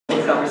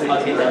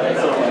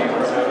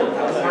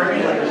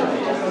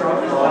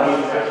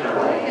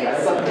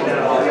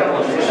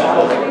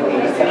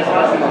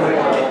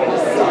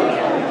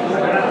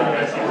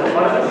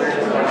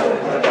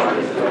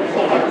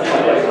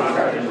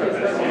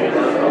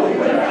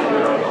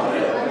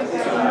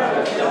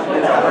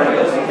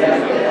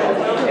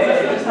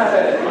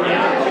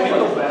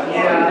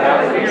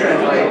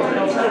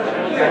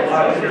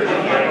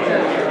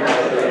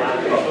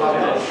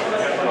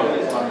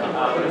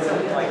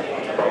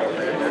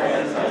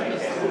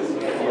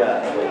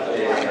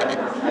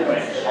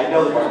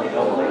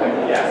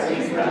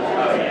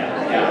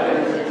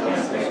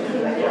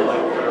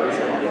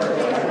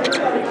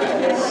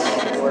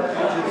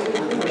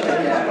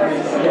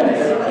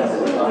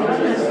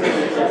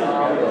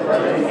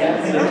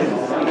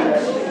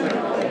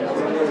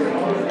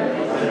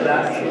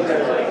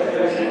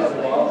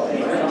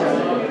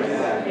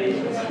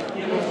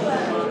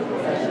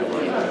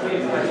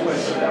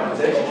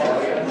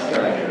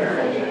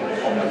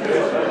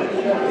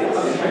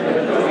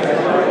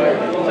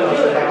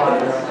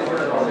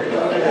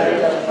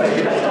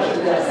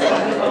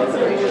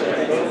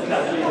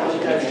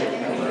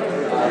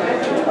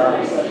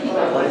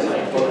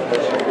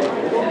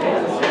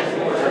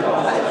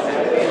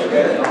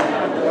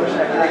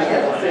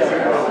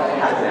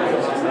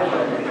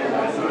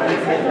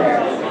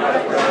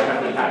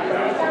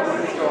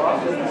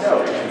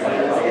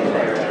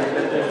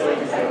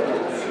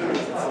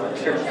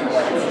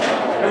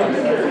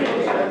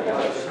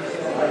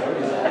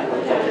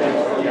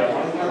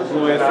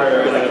We'll wait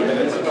for another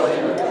minute.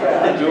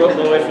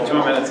 We'll wait for 2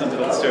 more minutes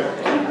until it's due.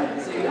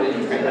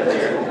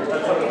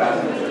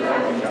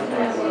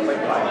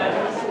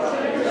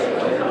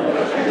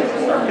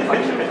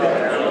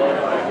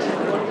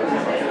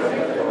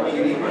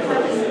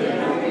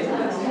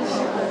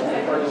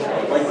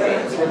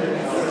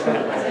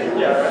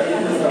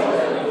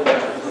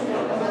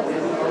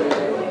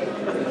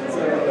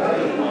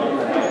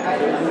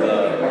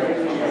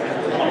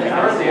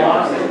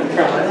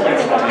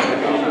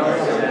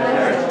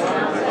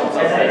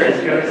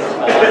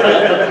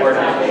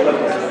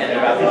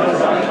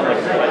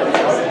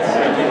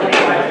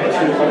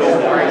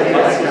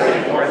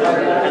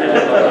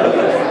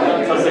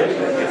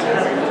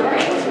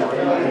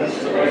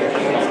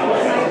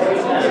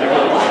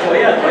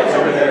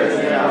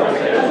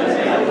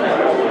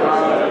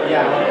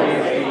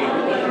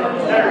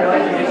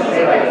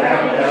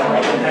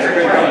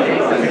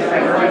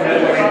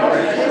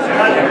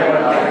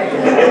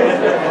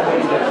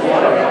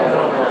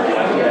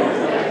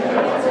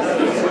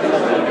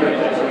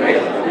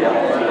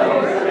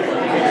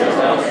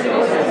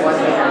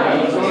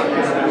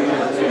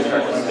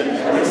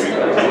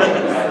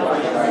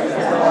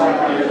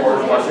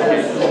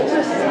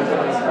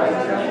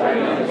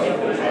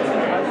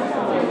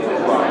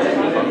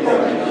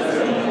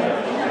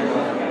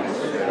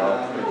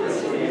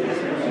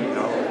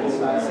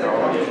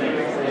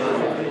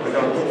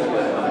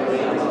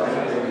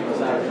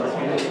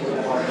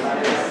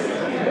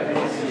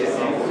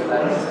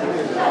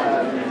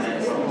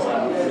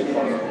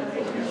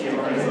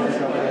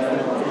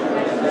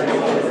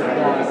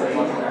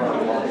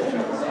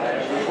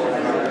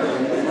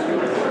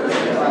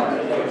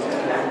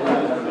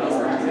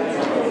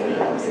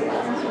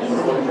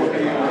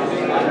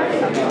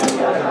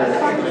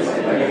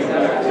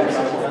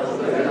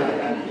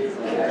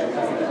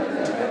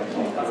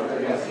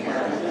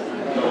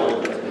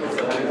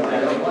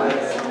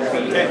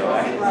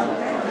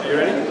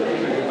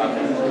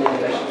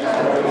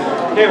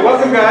 Okay,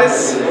 welcome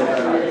guys.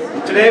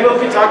 Today we'll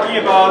be talking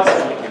about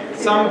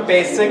some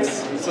basics.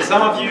 So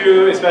some of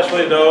you,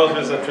 especially those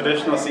with a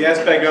traditional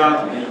CS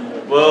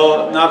background,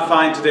 will not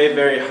find today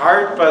very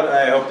hard, but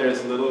I hope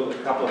there's a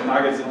couple of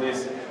nuggets at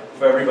least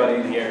for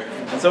everybody in here.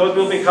 And so what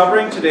we'll be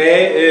covering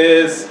today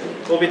is,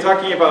 we'll be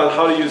talking about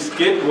how to use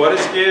Git, what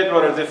is Git,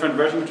 what are different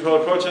version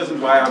control approaches,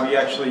 and why are we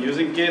actually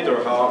using Git,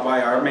 or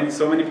why are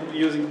so many people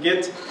using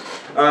Git.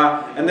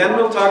 And then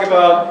we'll talk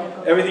about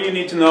everything you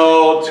need to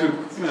know to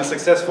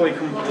successfully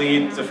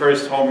complete the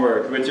first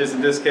homework, which is in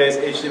this case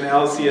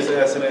HTML,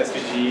 CSS, and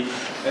SVG.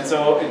 And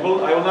so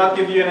I will not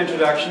give you an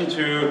introduction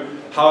to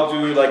how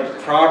to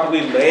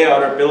properly lay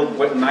out or build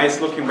nice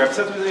looking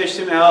websites with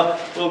HTML.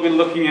 We'll be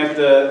looking at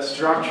the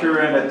structure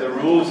and at the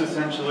rules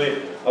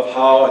essentially of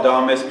how a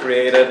DOM is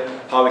created,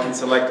 how we can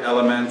select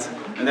elements,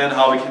 and then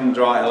how we can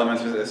draw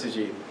elements with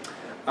SVG.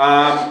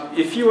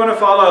 If you want to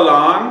follow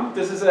along,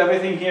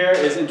 everything here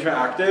is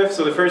interactive.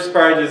 So the first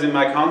part is in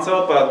my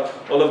console, but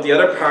all of the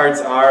other parts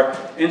are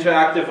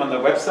interactive on the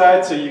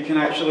website. So you can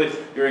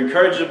you're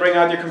encouraged to bring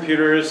out your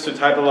computers, to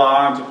type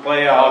along, to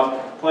play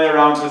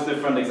around with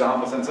different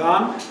examples and so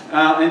on.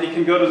 And you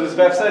can go to this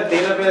website,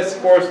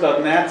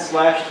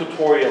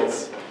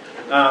 databasescourse.net/tutorials.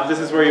 This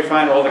is where you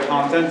find all the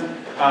content,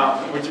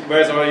 which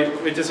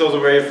is also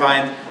where you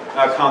find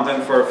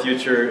content for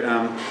future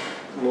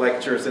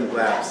lectures and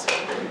labs.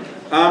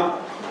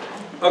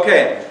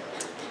 Okay,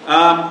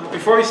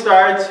 before we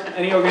start,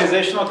 any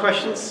organizational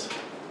questions?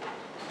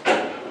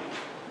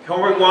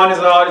 Homework 1 is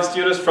out, it's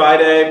due this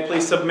Friday.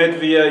 Please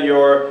submit via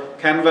your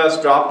Canvas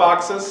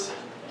Dropboxes.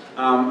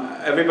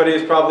 Everybody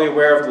is probably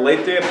aware of the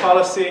late day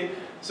policy,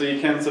 so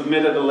you can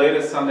submit at the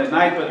latest Sunday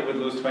night, but you would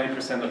lose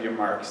 20% of your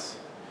marks.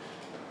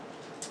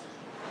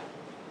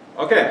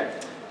 Okay,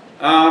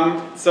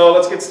 so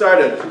let's get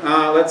started.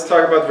 Let's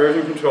talk about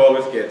version control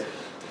with Git.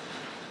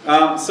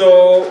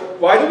 So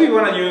why do we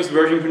want to use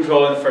version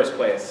control in the first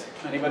place?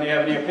 Anybody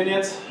have any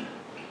opinions?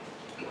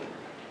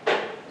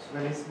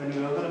 When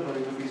you work on a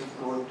particular piece of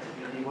code,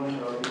 you want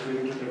to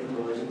create different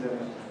versions and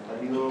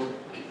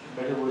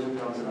better version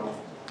comes around.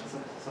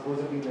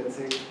 Supposedly, let's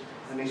say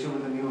an issue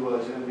with a new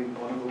version and we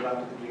want to go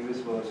back to the previous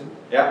version.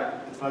 Yeah.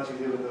 It's much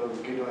easier with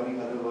the Git or any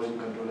other version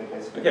control like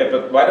SVN. Okay,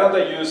 but why don't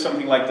they use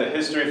something like the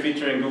history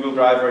feature in Google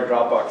Drive or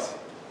Dropbox?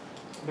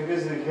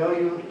 Because here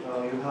you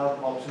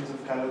have options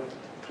of kind of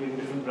creating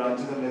different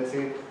branches, and let's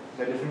say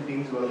there are different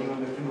teams working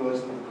on different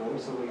versions of the code,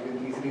 so we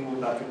can easily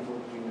move back and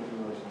forth between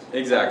different versions.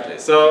 Exactly.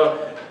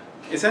 So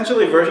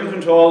essentially, version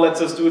control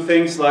lets us do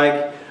things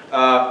like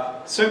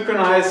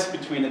synchronize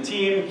between a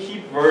team,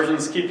 keep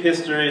versions, keep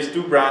histories,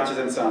 do branches,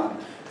 and so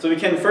on. So we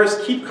can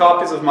first keep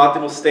copies of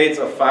multiple states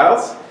of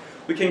files.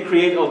 We can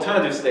create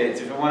alternative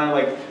states if you want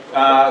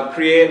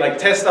to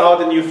test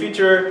out a new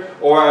feature,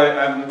 or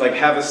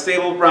have a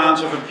stable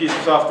branch of a piece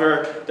of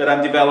software that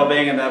I'm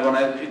developing and I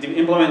want to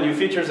implement new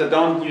features. I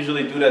don't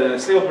usually do that in a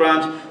stable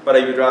branch, but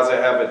I would rather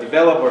have a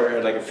develop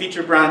or like a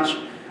feature branch.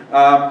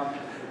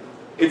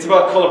 It's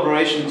about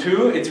collaboration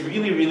too. It's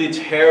really, really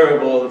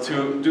terrible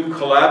to do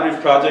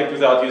collaborative project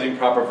without using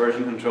proper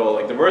version control.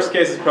 Like the worst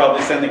case is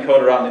probably sending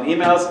code around in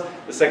emails.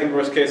 The second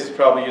worst case is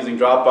probably using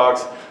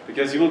Dropbox,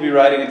 because you will be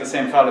writing at the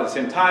same file at the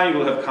same time. You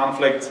will have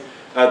conflicts.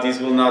 These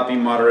will not be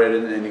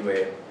moderated in any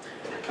way.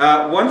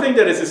 One thing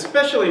that is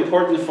especially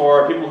important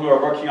for people who are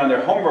working on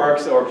their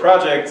homeworks or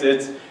projects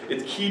is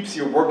it keeps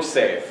your work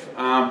safe.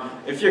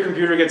 If your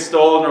computer gets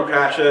stolen or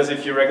crashes,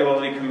 if you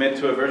regularly commit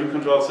to a version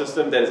control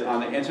system that is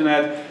on the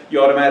internet,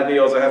 you automatically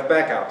also have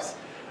backups.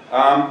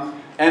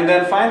 And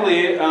then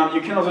finally,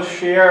 you can also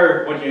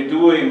share what you're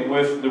doing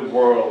with the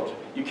world.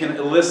 You can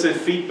elicit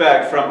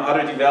feedback from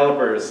other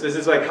developers. This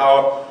is like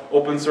how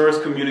open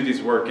source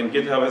communities work, and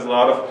GitHub has a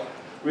lot of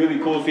really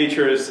cool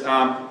features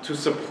to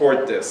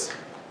support this.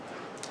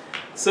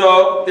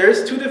 So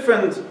there's two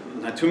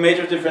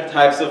major different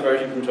types of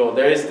version control.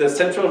 There is the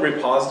central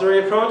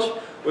repository approach,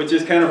 which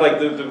is kind of like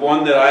the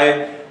one that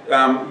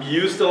I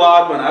used a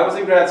lot when I was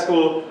in grad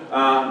school,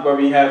 where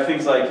we have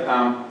things like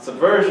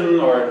Subversion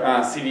or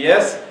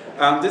CVS.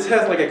 This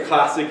has like a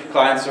classic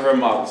client-server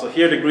model. So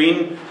here the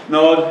green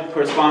node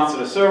corresponds to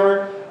the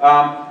server,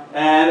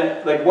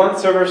 and like one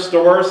server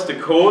stores the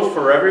code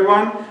for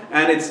everyone,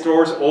 and it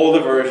stores all the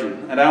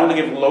version, and I only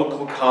give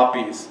local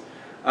copies.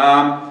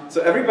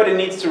 So everybody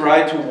needs to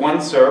write to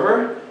one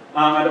server,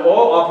 and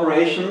all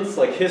operations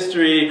like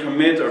history,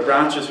 commit, or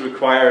branches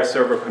require a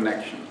server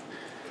connection.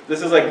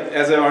 This is like,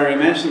 as I already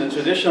mentioned, a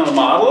traditional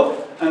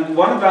model, and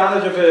one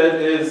advantage of it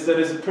is that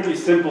it's a pretty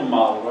simple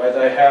model, right?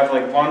 I have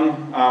like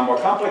one more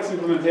complex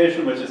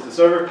implementation, which is the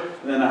server,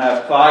 and then I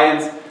have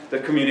clients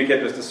that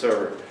communicate with the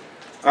server.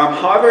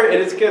 However,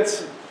 it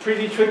gets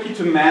pretty tricky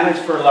to manage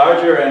for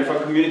larger and for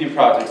community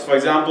projects. For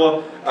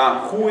example,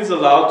 who is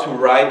allowed to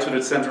write to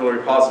the central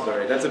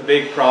repository? That's a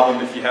big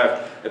problem if you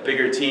have a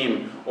bigger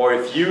team, or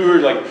if you're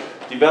like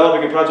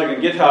developing a project in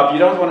GitHub, you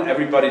don't want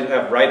everybody to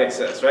have write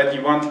access, right?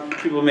 You want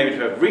people maybe to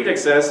have read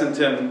access and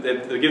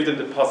to give them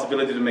the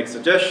possibility to make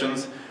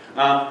suggestions.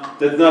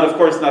 That's not, of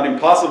course, not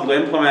impossible to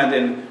implement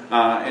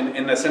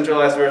in a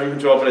centralized version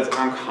control, but it's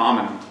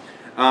uncommon.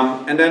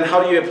 And then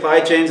how do you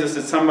apply changes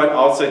that somewhat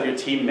outside your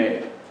team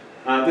made?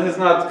 This is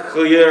not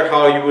clear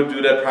how you would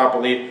do that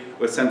properly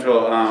with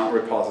central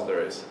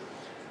repositories.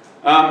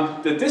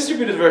 The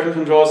distributed version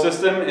control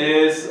system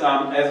is,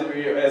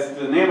 as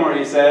the name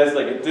already says,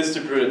 like a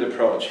distributed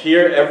approach.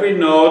 Here, every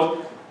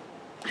node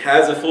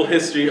has a full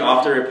history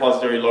of the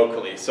repository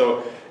locally.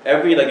 So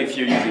if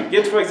you're using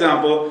Git, for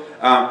example,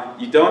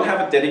 you don't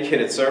have a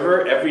dedicated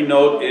server. Every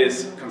node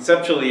is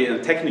conceptually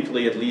and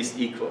technically at least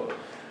equal.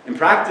 In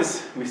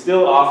practice, we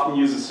still often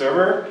use a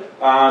server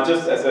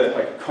just as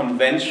a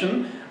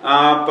convention,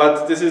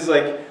 but this is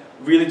like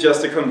really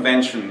just a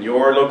convention.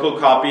 Your local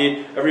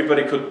copy,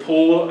 everybody could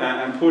pull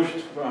and pull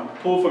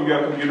from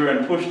your computer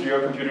and push to your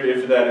computer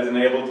if that is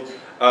enabled,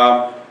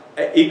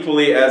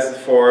 equally as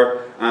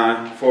for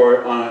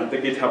the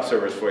GitHub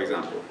servers, for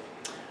example.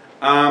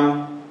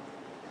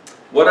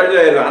 What are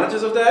the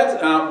advantages of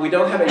that? We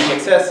don't have any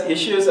access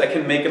issues. I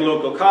can make a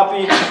local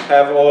copy,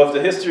 have all of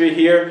the history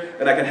here,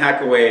 and I can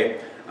hack away.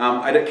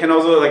 I can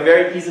also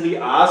very easily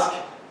ask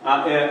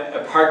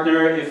a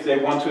partner if they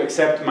want to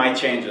accept my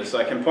changes. So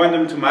I can point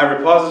them to my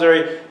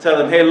repository, tell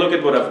them, hey, look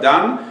at what I've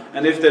done,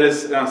 and if that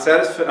is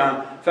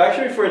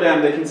satisfactory for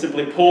them, they can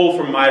simply pull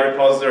from my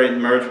repository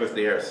and merge with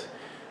theirs.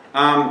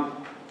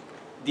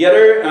 The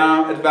other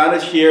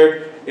advantage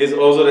here is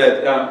also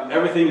that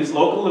everything is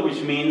local,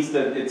 which means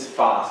that it's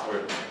fast,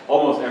 or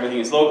almost everything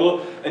is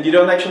local, and you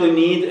don't actually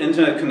need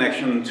internet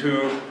connection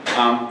to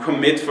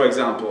commit, for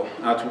example,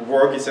 to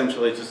work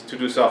essentially to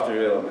do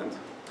software development.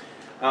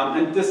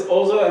 And this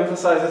also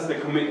emphasizes the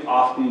commit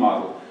often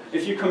model.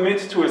 If you commit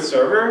to a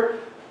server,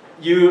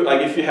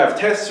 if you have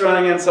tests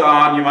running and so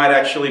on, you might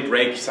actually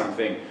break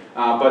something.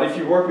 But if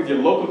you work with your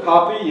local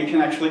copy, you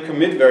can actually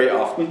commit very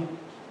often.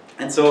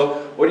 And so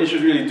what you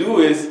should really do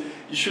is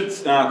you should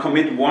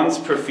commit once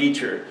per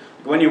feature.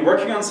 When you're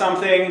working on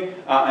something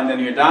and then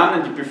you're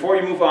done, and before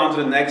you move on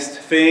to the next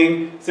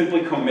thing,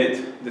 simply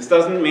commit. This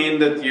doesn't mean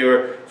that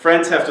your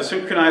friends have to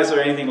synchronize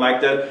or anything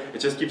like that. It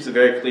just keeps a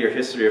very clear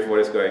history of what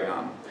is going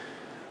on.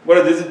 What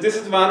are the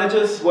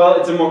disadvantages? Well,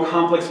 it's a more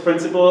complex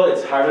principle,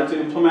 it's harder to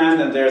implement,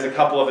 and there's a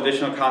couple of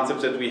additional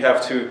concepts that we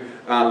have to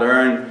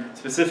learn,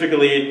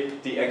 specifically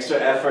the extra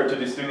effort to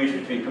distinguish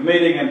between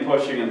committing and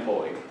pushing and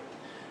pulling.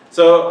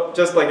 So,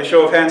 just like a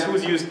show of hands,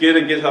 who's used Git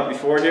and GitHub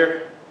before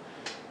here?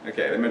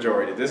 Okay, the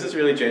majority. This is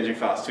really changing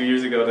fast. 2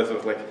 years ago, this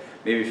was like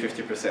maybe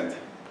 50%.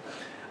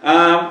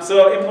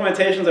 So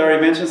implementations, I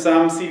already mentioned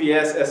some,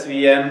 CVS,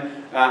 SVN,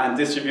 and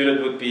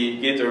distributed would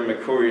be Git or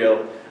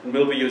Mercurial, and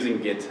we'll be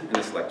using Git in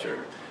this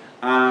lecture.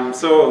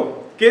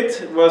 So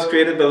Git was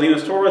created by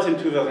Linus Torvalds in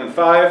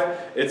 2005.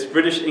 It's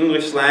British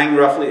English slang,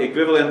 roughly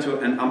equivalent to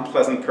an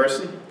unpleasant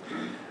person.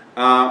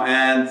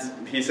 And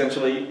he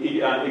essentially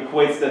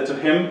equates that to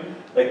him,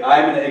 like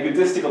I'm an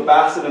egotistical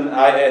bastard and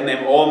I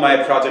name all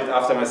my projects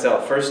after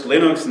myself. First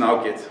Linux,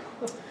 now Git.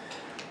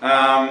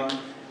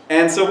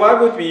 And so why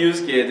would we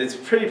use Git? It's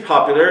pretty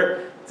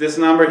popular. This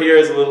number here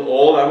is a little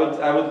old.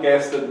 I would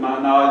guess that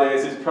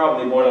nowadays it's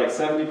probably more like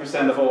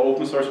 70% of all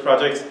open source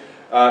projects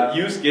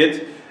use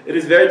Git. It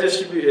is very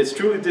distributed, it's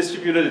truly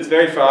distributed, it's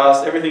very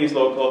fast, everything is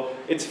local,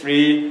 it's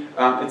free,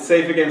 it's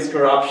safe against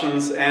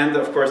corruptions, and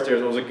of course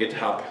there's also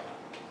GitHub.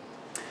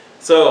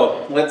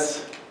 So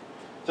let's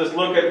just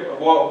look at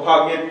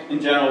how Git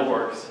in general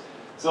works.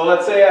 So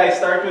let's say I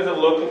start with a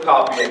local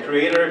copy, I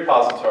create a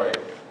repository,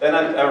 then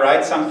I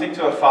write something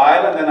to a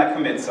file, and then I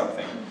commit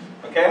something.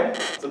 Okay?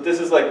 So this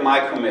is like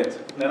my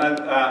commit. Then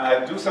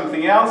I do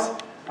something else,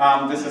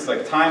 this is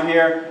like time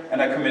here,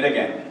 and I commit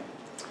again.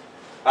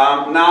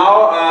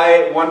 Now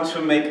I want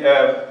to make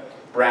a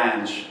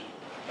branch.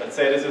 Let's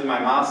say this is my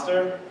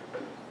master.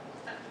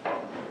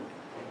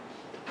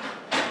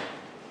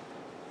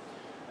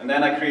 And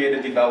then I create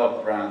a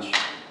develop branch.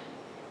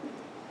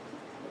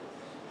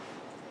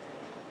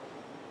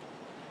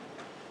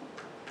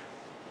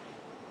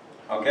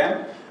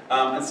 Okay?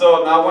 And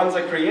so now once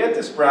I create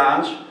this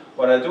branch,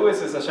 what I do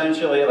is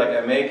essentially like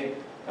I make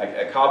like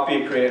a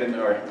copy, I create a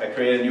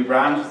new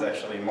branch. It's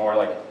actually more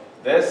like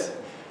this.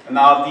 And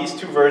now these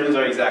two versions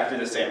are exactly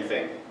the same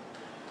thing.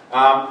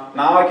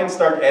 Now I can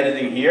start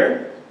editing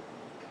here.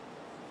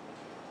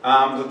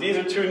 So these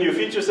are two new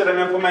features that I'm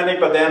implementing,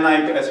 but then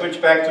I switch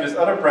back to this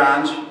other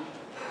branch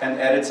and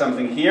edit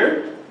something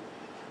here.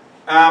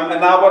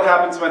 And now what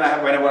happens when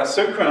I want to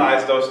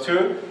synchronize those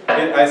two,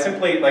 I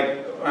simply,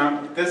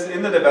 this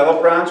in the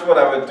develop branch, what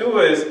I would do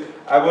is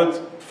I would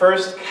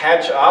first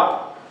catch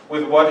up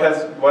with what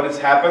has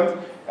happened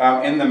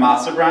in the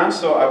master branch.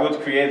 So I would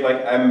create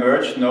like a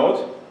merge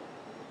node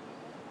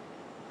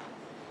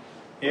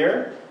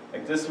here.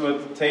 Like this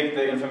would take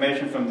the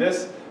information from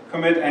this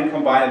commit and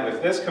combine it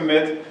with this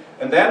commit,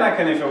 and then I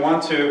can, if I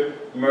want to,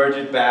 merge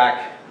it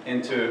back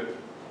into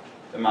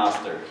the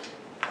master.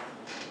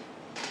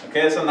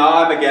 Okay, so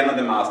now I'm again on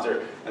the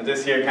master, and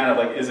this here kind of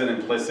like is an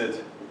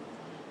implicit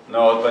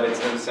node, but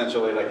it's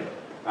essentially like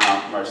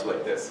merged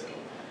like this.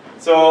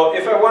 So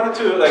if I wanted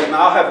to like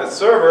now have a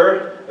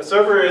server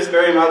is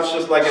very much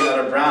just like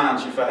another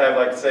branch. If I have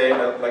like say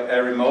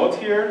a remote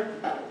here.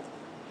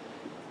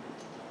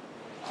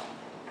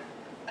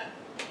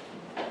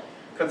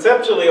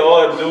 Conceptually,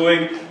 all I'm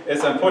doing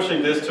is I'm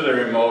pushing this to the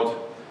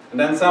remote. And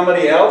then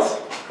somebody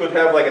else could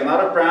have like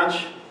another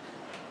branch.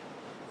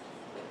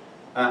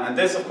 And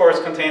this, of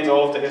course, contains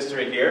all of the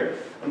history here.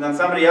 And then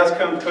somebody else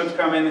could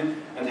come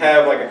in and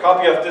have like a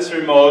copy of this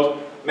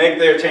remote, make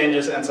their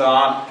changes and so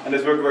on. And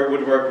this would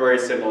work very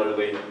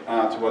similarly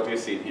to what we've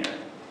seen here.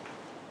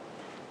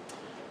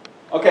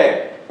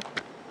 Okay.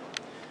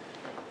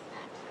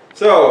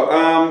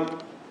 So,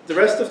 the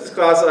rest of this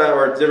class,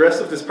 or the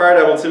rest of this part,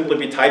 I will simply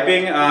be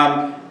typing.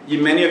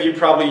 Many of you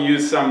probably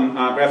use some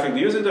graphical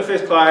user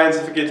interface clients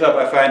for GitHub.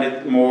 I find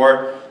it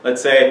more,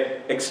 let's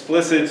say,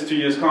 explicit to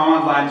use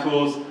command line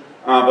tools,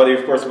 but you're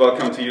of course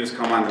welcome to use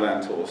command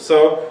line tools.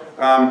 So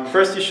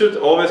first, you should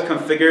always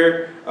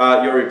configure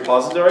your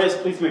repositories.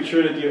 Please make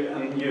sure that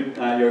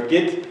your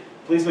Git.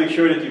 Please make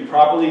sure that you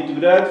properly do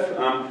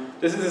that.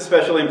 This is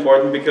especially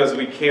important because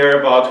we care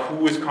about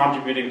who is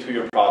contributing to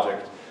your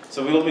project.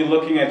 So we'll be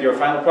looking at your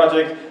final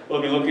project,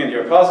 we'll be looking at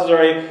your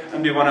repository,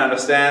 and we want to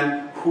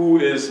understand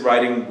who is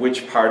writing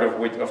which part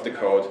of the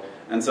code.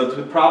 And so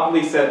to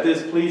properly set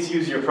this, please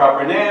use your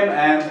proper name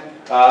and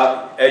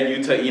a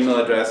Utah email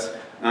address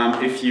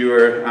if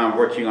you're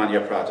working on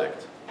your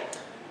project.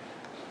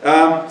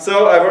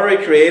 So I've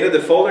already created a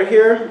folder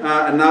here,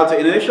 and now to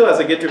initialize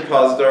a Git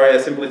repository, I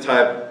simply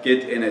type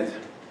git init.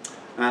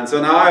 And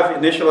so now I've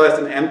initialized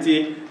an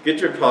empty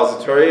Git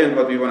repository, and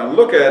what we want to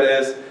look at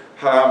is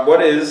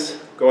what is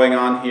going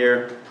on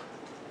here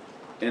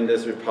in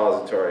this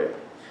repository.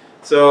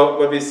 So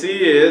what we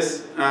see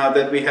is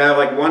that we have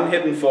like one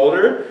hidden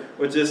folder,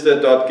 which is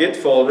the .git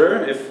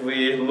folder. If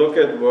we look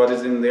at what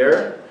is in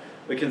there,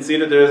 we can see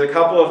that there's a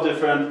couple of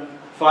different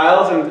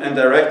files and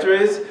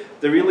directories.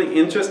 The really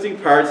interesting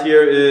part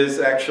here is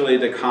actually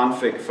the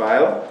config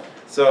file.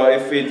 So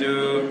if we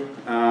do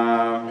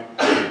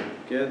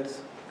git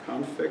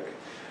config,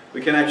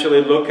 we can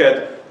actually look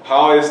at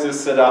how is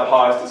this set up,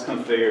 how is this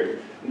configured.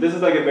 And this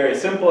is like a very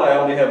simple, I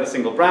only have a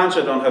single branch,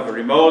 I don't have a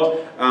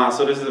remote,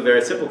 so this is a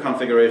very simple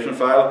configuration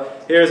file.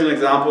 Here's an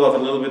example of a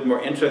little bit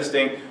more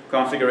interesting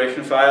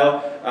configuration file.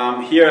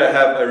 Here I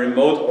have a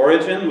remote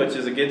origin, which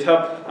is a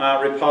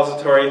GitHub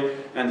repository,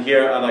 and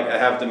here I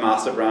have the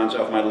master branch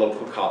of my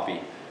local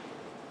copy.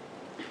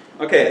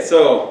 Okay,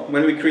 so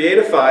when we create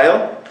a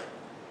file,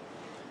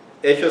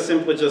 Echo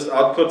simply just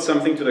outputs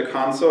something to the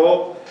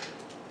console.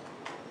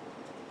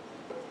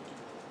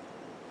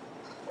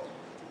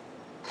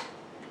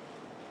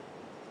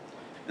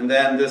 And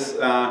then this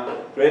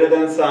greater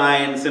than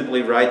sign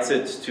simply writes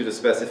it to the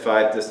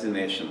specified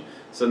destination.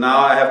 So now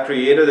I have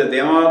created a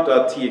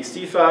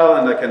demo.txt file,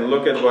 and I can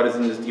look at what is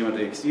in this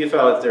demo.txt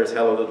file. There's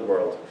hello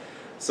world.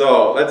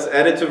 So let's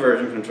add it to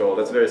version control.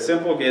 That's very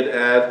simple. Git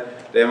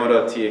add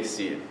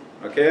demo.txt.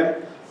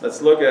 Okay,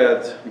 let's look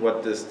at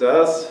what this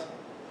does.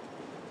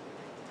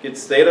 Git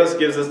status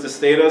gives us the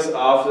status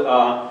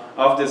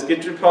of this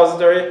Git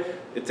repository.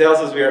 It tells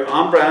us we are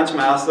on branch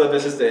master.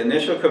 This is the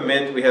initial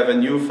commit. We have a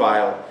new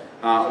file,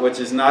 which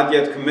is not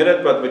yet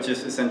committed, but which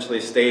is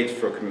essentially staged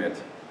for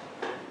commit.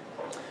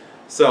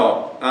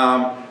 So,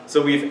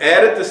 so we've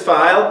added this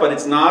file, but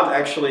it's not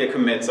actually a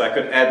commit. So I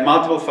could add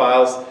multiple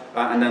files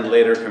and then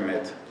later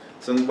commit.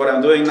 So what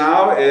I'm doing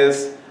now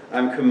is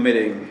I'm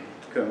committing.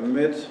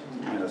 Commit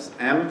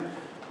 -m.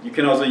 You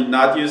can also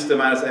not use the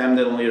 -m,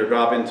 that'll need to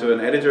drop into an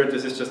editor.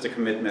 This is just a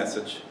commit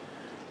message.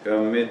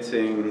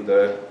 Committing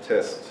the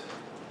test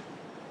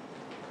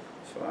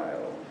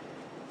file.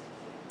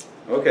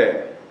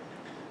 Okay.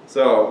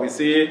 So we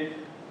see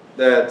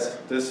that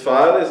this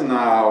file is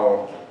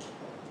now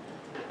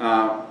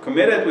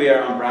committed. We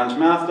are on branch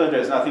master.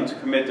 There's nothing to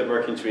commit. The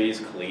working tree is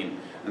clean,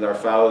 and our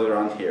file is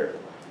around here.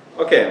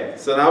 Okay,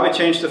 so now we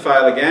change the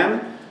file again.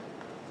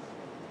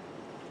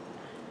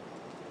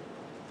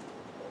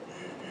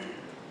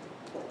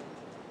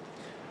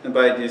 And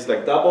by these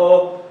like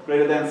double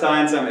greater than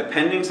signs, I'm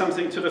appending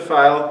something to the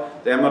file,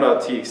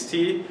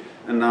 demo.txt.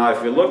 And now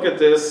if we look at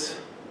this,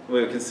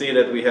 we can see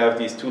that we have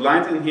these two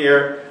lines in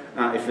here.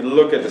 If we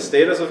look at the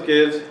status of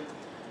Git,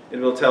 it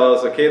will tell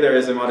us, okay, there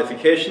is a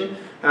modification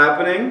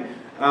happening.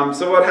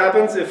 So what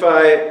happens if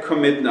I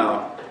commit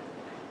now?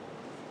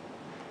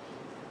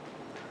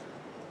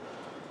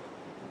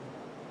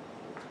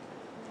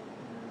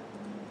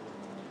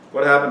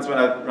 What happens when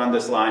I run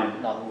this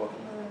line? Not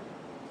working.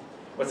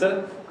 What's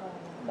that?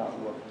 Not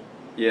working.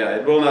 Yeah,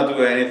 it will not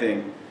do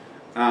anything.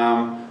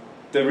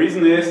 The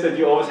reason is that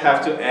you always have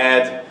to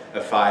add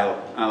a file.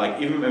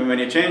 Like even when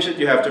you change it,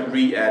 you have to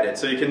re-add it.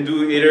 So you can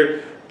do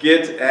either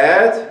git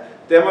add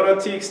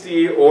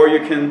demo.txt, or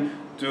you can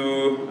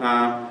do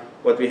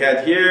what we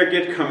had here,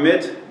 git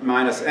commit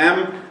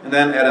 -m, and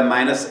then add a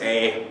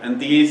 -a. And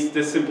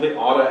this simply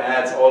auto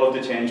adds all of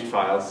the changed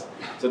files.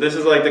 So this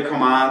is like the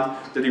command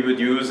that you would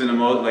use in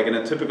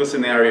a typical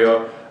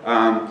scenario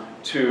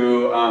to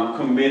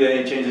commit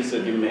any changes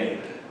that you made.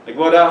 Like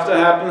what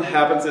often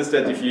happens is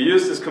that if you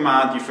use this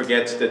command, you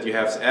forget that you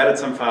have added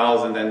some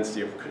files, and then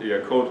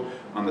your code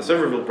on the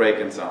server will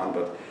break and so on,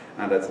 but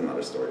that's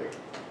another story.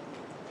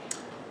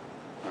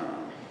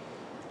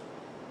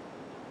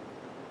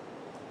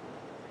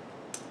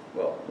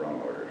 Well,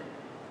 wrong order.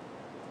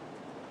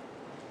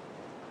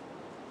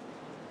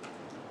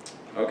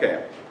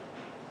 Okay.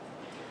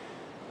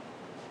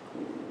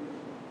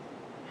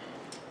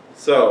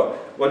 So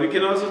what we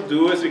can also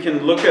do is we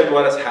can look at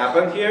what has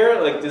happened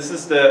here. Like this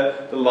is the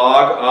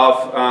log of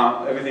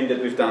everything that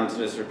we've done to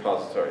this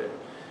repository.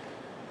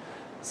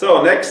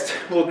 So next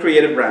we'll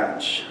create a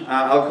branch.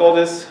 I'll call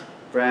this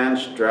branch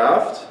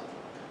draft.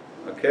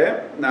 Okay.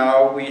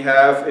 Now we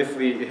have, if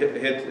we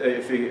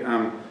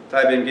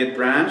type in git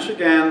branch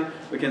again,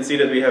 we can see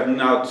that we have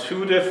now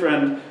two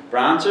different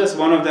branches.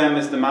 One of them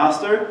is the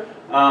master.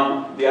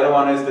 The other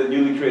one is the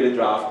newly created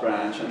draft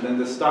branch. And then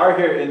the star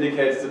here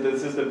indicates that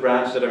this is the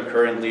branch that I'm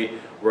currently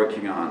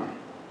working on.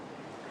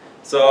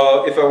 So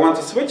if I want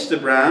to switch the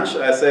branch,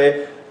 I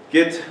say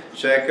git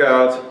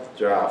checkout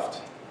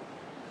draft.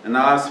 And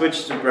now I've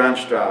switched to branch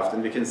draft.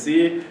 And we can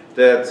see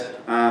that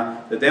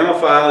the demo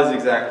file is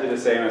exactly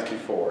the same as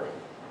before.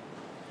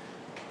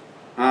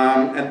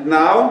 And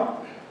now,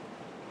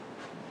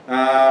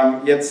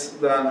 now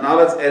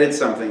let's edit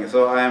something. So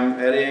I'm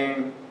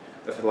adding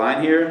a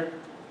line here.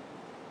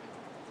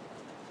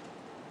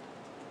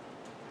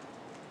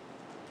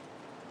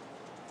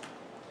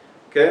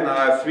 Okay, now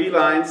I have 3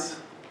 lines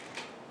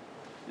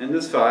in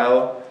this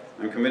file.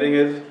 I'm committing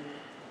it.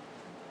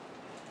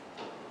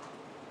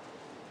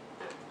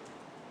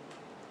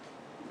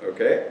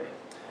 Okay,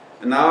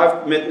 and now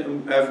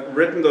I've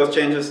written those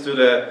changes to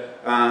the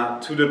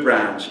to the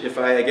branch. If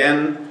I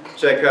again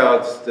check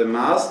out the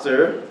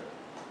master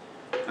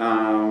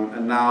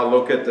and now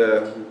look at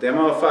the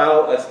demo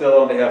file, I still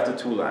only have the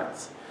 2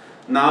 lines.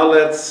 Now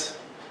let's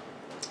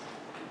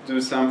do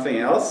something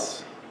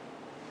else.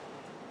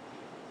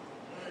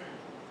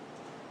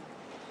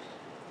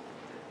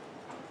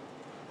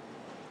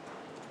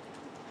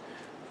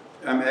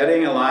 I'm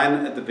adding a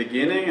line at the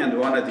beginning and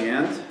one at the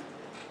end.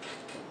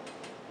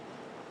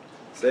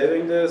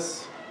 Saving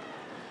this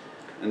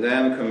and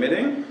then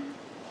committing.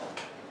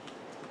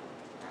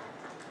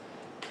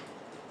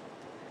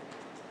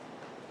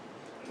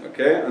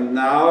 Okay, and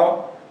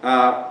now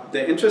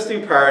the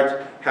interesting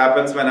part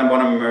happens when I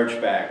want to merge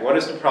back. What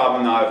is the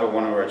problem now if I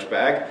want to merge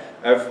back?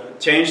 I've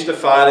changed the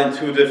file in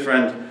two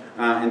different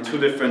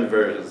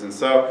versions, and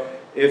so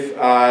if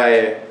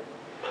I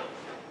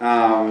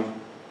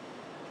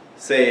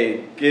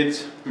say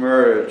git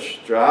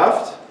merge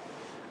draft,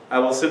 I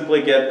will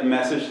simply get a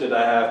message that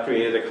I have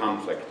created a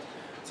conflict.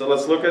 So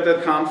let's look at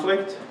that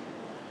conflict.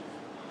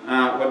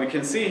 What we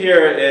can see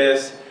here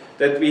is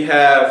that we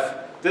have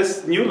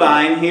this new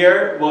line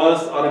here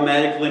was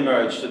automatically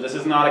merged. So this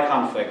is not a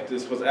conflict.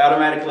 This was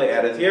automatically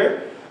added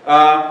here.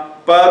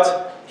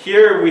 But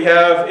here we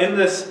have in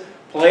this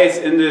place,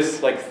 in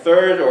this like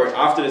third or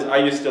after this are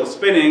you still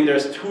spinning,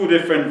 there's 2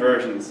 different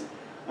versions.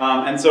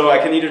 And so I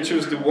can either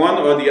choose the one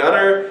or the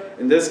other.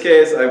 In this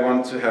case, I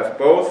want to have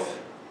both.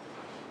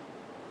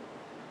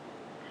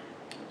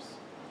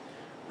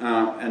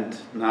 And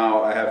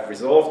now I have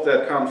resolved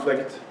that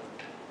conflict.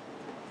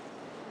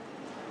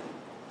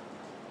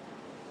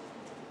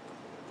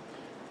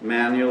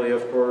 Manually,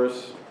 of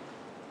course.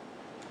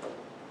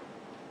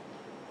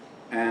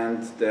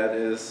 And that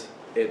is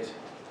it,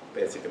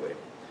 basically.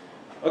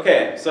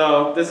 Okay,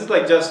 so this is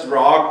like just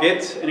raw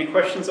Git. Any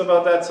questions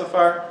about that so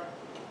far?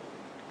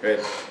 Great.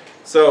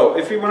 So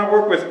if we want to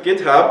work with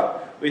GitHub,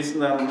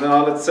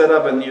 now let's set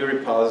up a new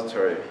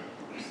repository.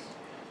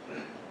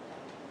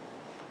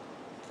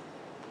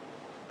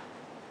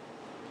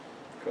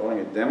 Calling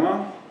it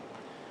demo.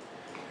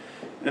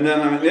 And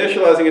then I'm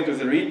initializing it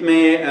with a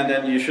README, and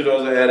then you should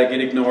also add a git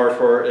ignore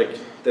for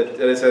that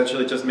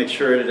essentially just make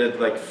sure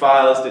that like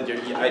files that your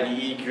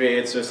IDE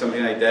creates or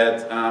something like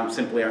that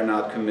simply are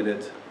not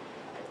committed.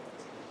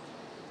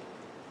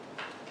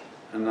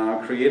 And now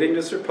I'm creating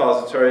this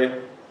repository,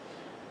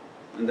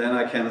 and then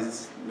I can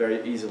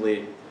very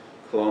easily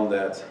clone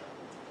that.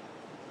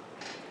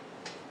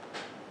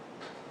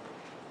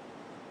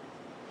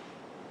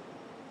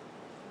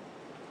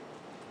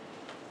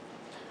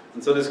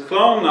 And so this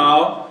clone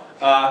now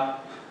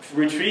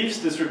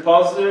retrieves this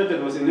repository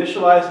that was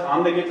initialized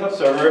on the GitHub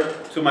server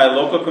to my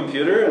local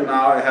computer, and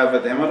now I have a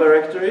demo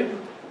directory.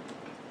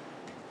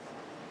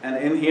 And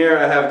in here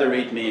I have the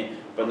README,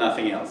 but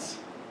nothing else.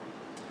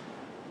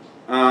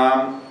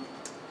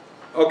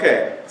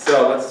 Okay,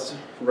 so let's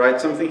write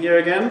something here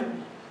again.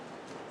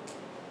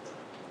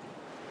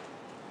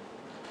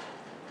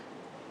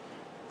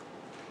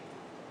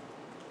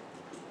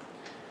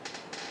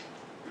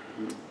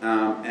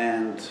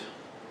 And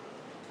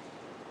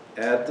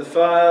add the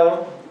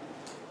file.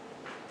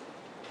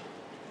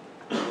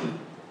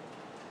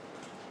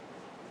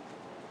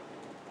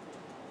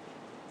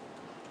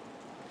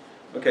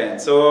 Okay,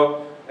 and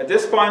so at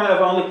this point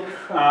I've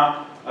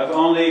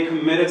only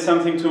committed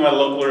something to my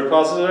local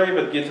repository,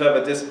 but GitHub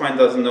at this point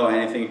doesn't know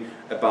anything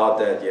about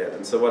that yet.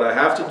 And so what I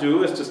have to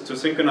do is just to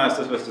synchronize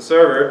this with the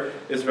server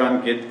is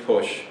run git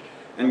push.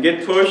 And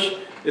git push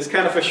is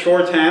kind of a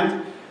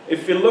shorthand.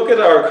 If we look at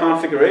our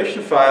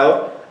configuration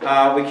file,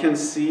 we can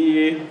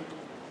see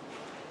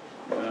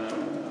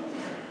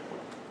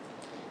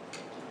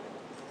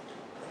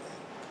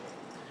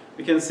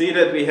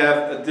that we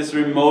have this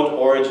remote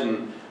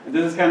origin. And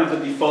this is kind of the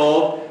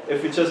default.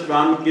 If we just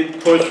run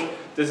git push,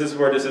 this is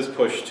where this is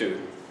pushed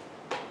to.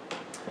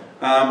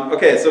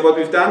 Okay, so what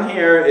we've done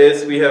here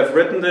is we have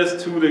written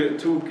this to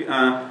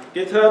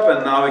GitHub,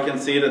 and now we can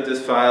see that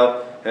this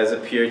file has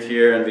appeared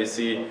here, and we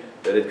see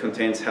that it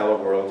contains hello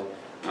world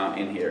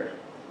in here.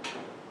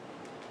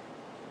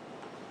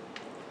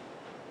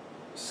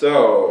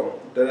 So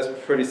that is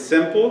pretty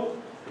simple.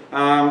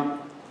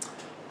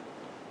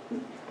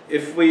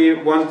 If we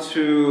want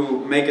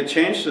to make a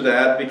change to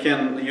that, we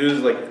can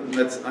use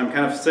I'm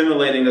kind of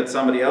simulating that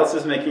somebody else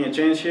is making a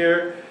change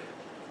here.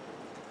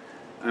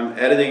 I'm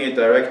editing it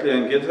directly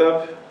on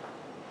GitHub.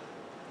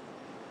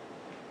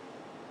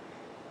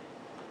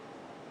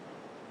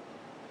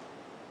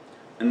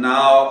 And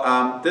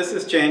now this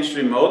is changed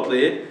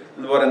remotely,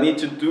 and what I need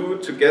to do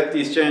to get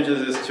these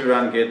changes is to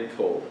run git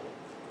pull.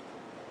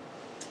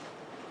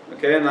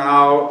 Okay,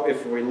 now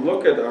if we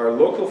look at our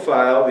local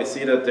file, we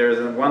see that there's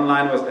one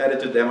line was added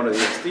to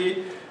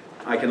demo.txt.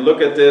 I can look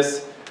at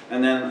this,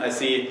 and then I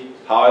see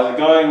how is it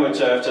going,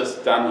 which I've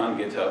just done on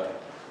GitHub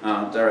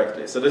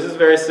directly. So this is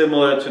very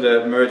similar to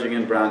the merging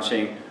and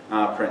branching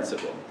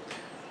principle.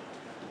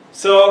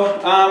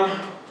 So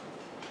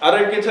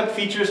other GitHub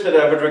features that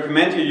I would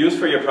recommend you use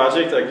for your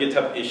project are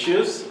GitHub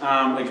issues.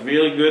 It's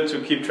really good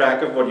to keep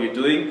track of what you're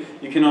doing.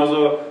 You can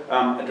also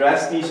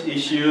address these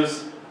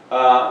issues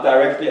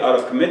directly out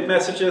of commit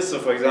messages. So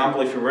for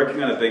example, if you're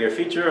working on a bigger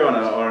feature or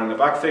on a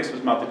bug fix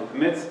with multiple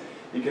commits,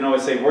 you can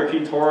always say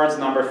working towards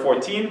number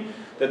 14.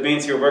 That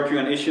means you're working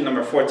on issue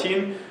number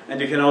 14,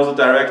 and you can also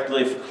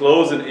directly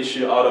close an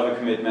issue out of a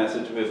commit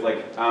message with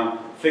like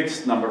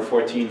fixed number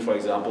 14, for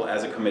example,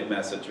 as a commit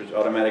message, which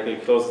automatically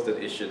closes that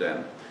issue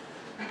then.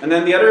 And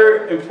then the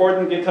other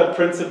important GitHub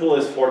principle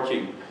is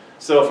forking.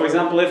 So for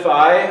example, if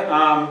I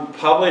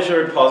publish a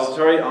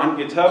repository on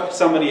GitHub,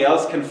 somebody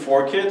else can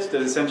fork it.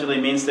 That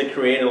essentially means they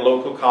create a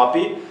local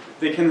copy.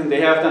 They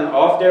have then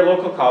off their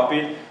local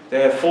copy,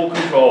 they have full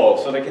control.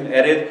 So they can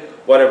edit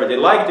whatever they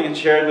like, they can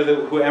share it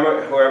with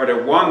whoever they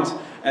want.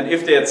 And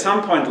if they at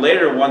some point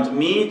later want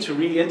me to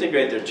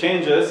reintegrate their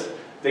changes,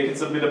 they can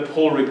submit a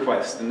pull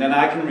request. And then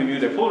I can review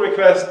their pull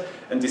request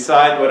and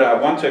decide whether I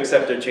want to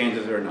accept their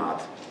changes or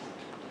not.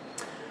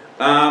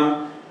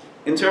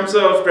 In terms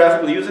of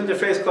graphical user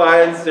interface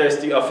clients, there's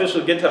the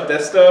official GitHub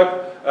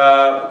desktop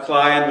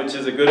client, which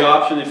is a good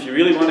option if you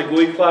really want a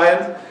GUI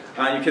client.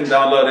 You can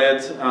download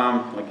it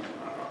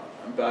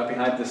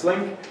behind this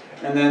link.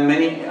 And then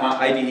many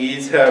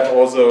IDEs have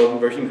also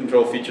version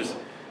control features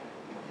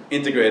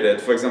integrated,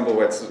 for example,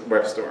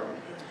 WebStorm.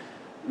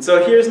 And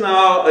so here's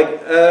now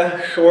like a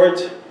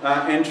short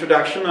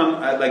introduction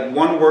on like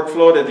one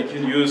workflow that you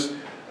can use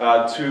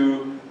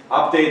to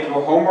update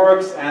your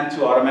homeworks and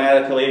to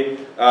automatically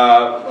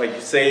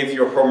like save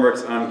your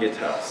homeworks on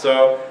GitHub.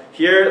 So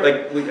here,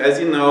 like as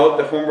you know,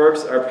 the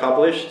homeworks are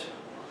published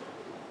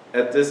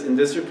in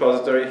this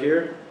repository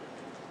here.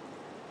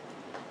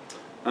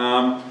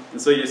 And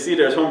so you see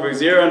there's homework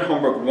 0 and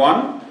homework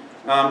 1.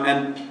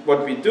 And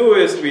what we do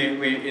is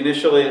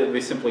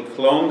we simply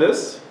clone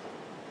this.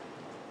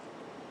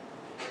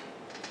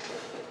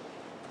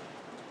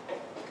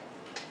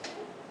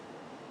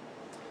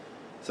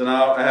 So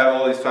now I have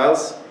all these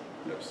files.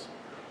 Oops.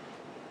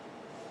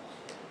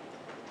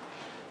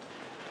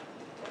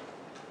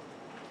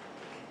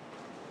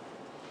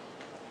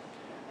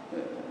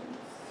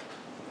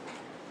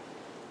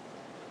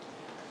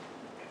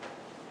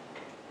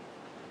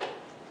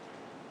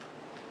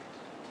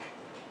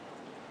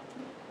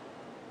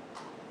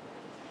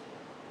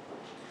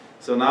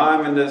 So now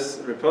I'm in this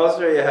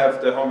repository. I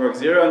have the homework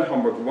 0 and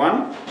homework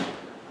 1.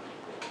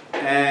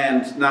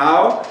 And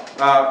now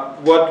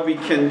what we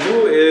can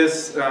do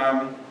is,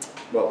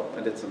 well,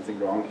 I did something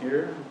wrong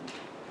here.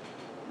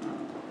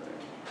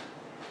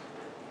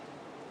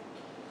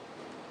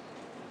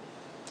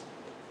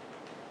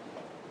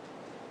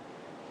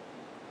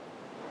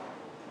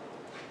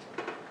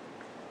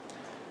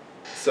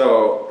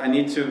 So I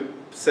need to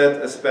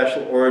set a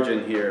special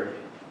origin here.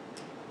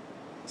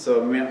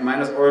 So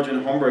minus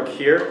origin homework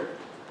here.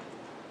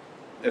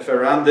 If I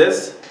run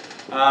this,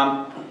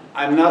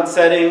 I'm not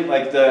setting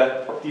like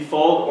the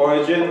default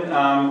origin.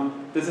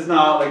 This is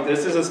now like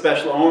this is a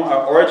special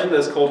origin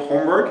that's called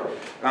homework.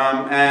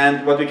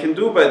 And what we can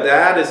do by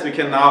that is we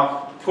can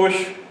now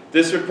push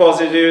this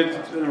repository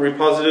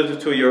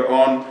to your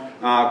own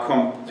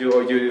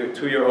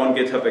to your own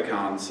GitHub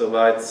account. So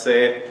let's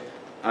say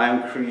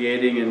I'm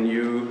creating a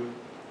new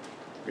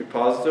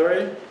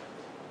repository.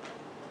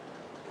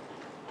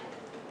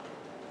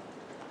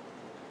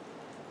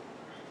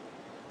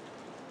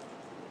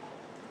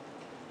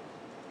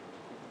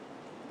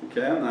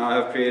 Okay, now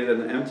I've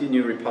created an empty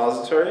new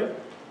repository.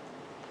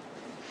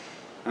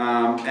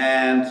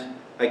 And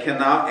I can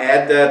now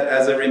add that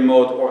as a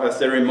remote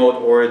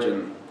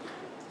origin.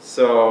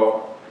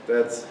 So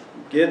that's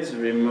git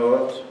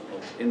remote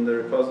in the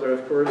repository,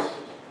 of course.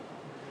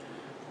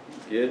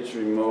 Git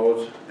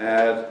remote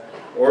add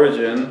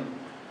origin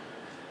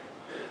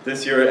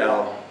this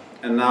URL.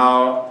 And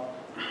now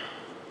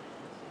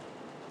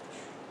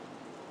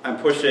I'm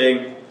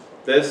pushing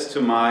this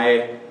to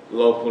my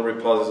local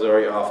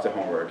repository of the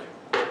homework.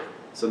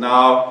 So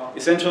now,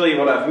 essentially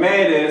what I've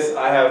made is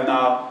I have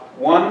now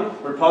one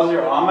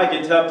repository on my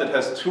GitHub that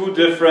has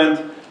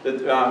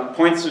that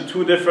points to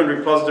two different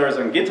repositories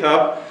on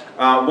GitHub.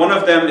 One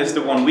of them is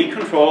the one we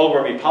control,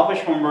 where we publish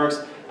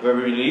homeworks, where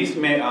we release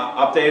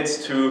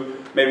updates to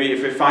maybe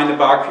if we find a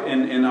bug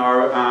in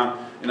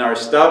our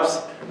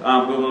stubs,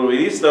 we will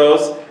release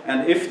those.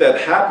 And if that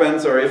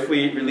happens, or if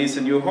we release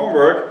a new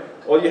homework,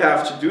 all you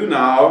have to do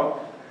now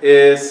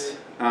is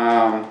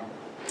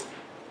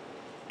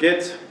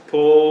git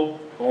pull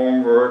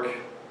homework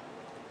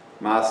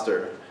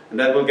master, and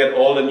that will get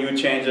all the new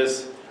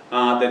changes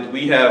that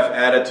we have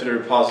added to the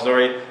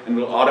repository, and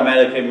will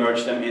automatically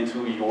merge them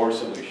into your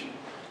solution.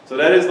 So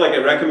that is like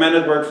a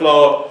recommended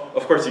workflow.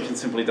 Of course, you can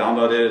simply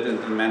download it and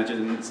manage it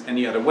in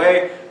any other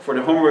way. For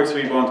the homeworks,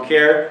 we won't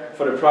care.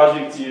 For the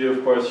projects, you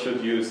of course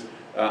should use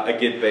a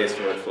Git-based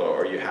workflow,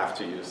 or you have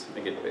to use a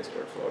Git-based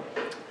workflow.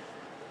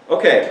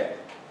 Okay,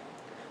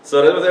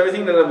 so that was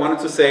everything that I wanted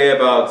to say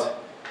about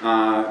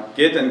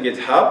Git and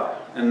GitHub,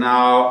 and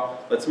now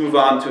let's move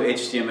on to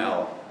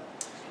HTML.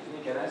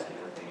 Can I ask you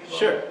something about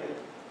Sure. it?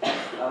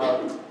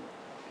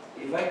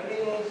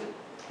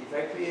 If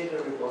I create a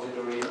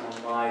repository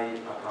on my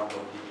account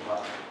of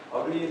GitHub,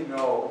 How do you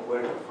know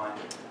where to find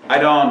it? I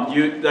don't.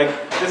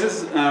 This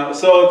is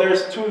so.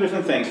 There's two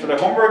different things. For the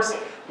homeworks,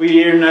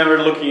 we're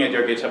never looking at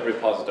your GitHub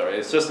repository.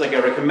 It's just like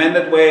a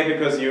recommended way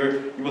because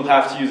you will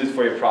have to use it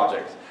for your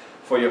project.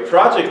 For your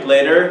project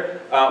later,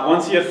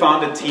 once you have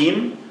found a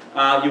team,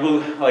 you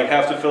will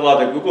have to fill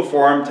out a Google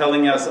form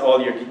telling us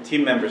all your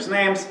team members'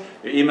 names,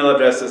 your email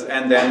addresses,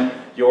 and then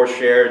your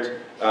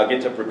shared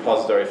GitHub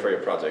repository for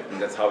your project.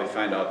 And that's how we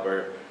find out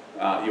where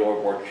your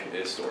work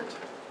is stored.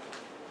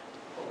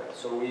 Okay,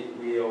 so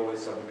we always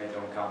submit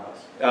on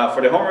Canvas?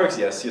 For the homeworks,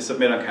 yes, you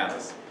submit on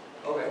Canvas.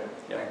 Okay,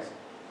 Yeah. thanks.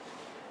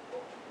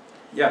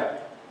 Yeah.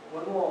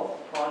 When will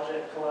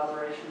project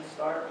collaboration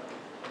start?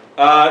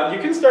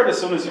 You can start as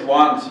soon as you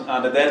want.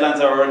 The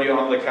deadlines are already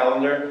on the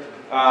calendar.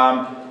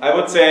 I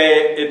would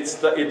say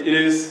it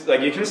is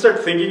like you can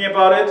start thinking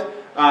about it.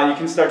 You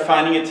can start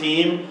finding a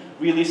team.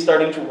 Really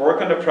starting to work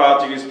on the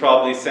project is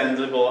probably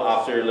sensible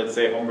after, let's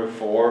say, homework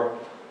 4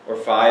 or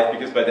 5,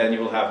 because by then you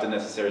will have the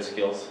necessary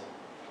skills.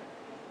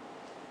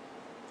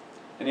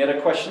 Any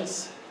other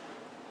questions?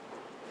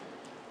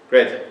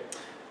 Great.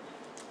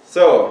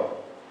 So,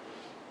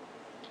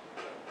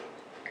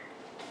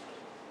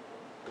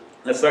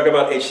 let's talk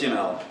about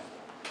HTML.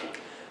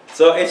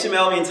 So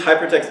HTML means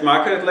hypertext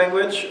markup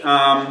language.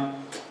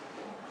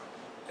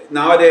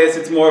 Nowadays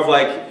it's more of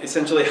like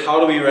essentially how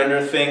do we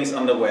render things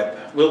on the web.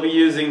 We'll be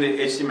using the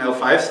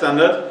HTML5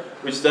 standard,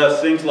 which does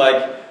things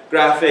like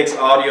graphics,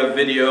 audio,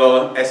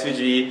 video,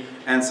 SVG,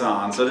 and so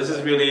on. So this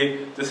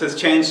has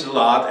changed a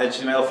lot.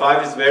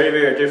 HTML5 is very,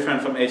 very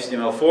different from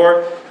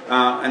HTML4.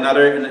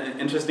 Another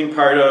interesting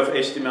part of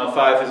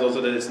HTML5 is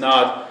also that it's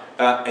not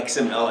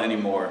XML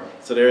anymore.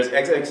 So there's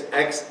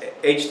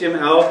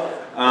HTML,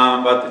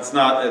 but it's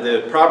not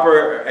the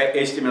proper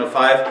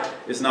HTML5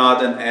 is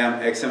not an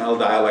XML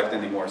dialect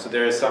anymore. So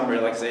there are some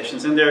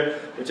relaxations in there,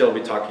 which I'll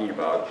be talking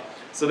about.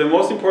 So the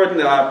most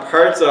important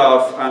parts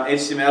of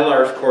HTML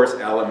are, of course,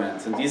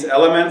 elements. And these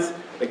elements,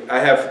 like I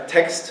have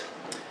text.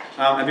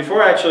 And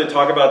before I actually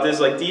talk about this,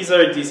 like these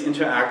are these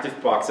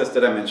interactive boxes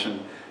that I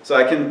mentioned. So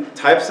I can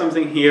type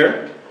something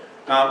here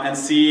and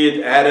see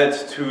it added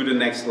to the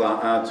next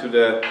to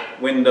the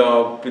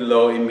window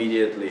below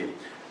immediately.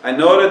 I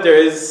know that there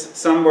is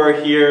somewhere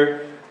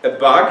here a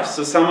bug,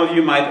 so some of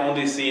you might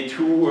only see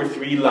 2 or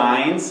 3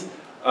 lines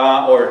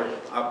or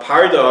a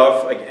part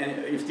of, like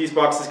if these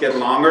boxes get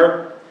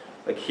longer,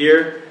 like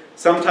here,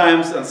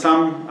 sometimes on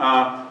some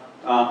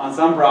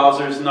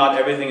browsers not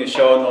everything is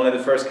shown, only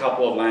the first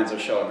couple of lines are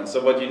shown. And so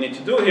what you need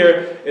to do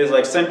here is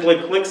like simply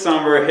click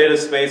somewhere, hit a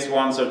space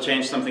once or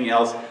change something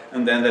else,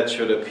 and then that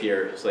should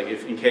appear. So like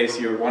if in case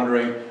you're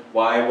wondering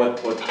why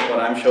what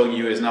I'm showing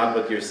you is not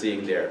what you're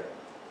seeing there.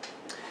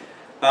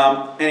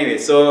 Anyway,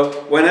 so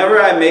whenever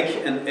I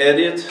make an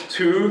edit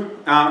to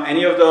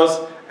any of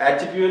those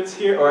attributes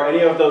here or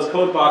any of those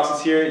code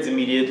boxes here, it's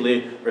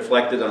immediately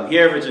reflected on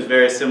here, which is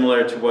very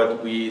similar to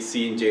what we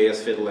see in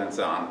JS Fiddle and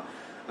so on.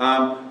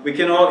 You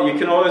can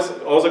always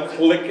also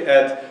click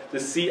at the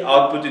see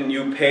output in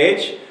new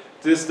page.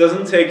 This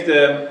doesn't take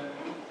the,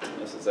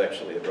 this is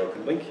actually a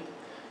broken link,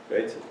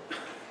 great.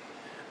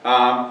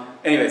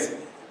 Anyways,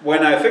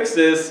 when I fix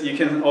this, you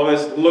can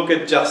always look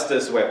at just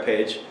this web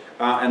page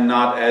and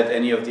not at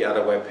any of the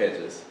other web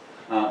pages,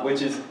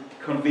 which is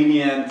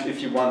convenient if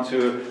you want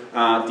to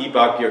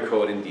debug your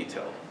code in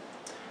detail.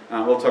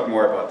 We'll talk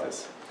more about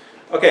this.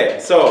 Okay,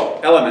 so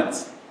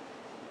elements.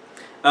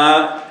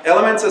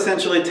 Elements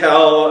essentially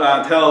tell,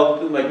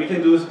 like we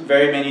can do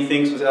very many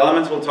things with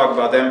elements, we'll talk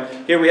about them.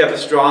 Here we have a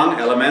strong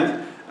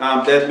element.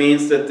 That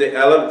means that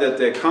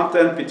the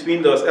content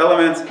between those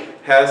elements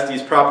has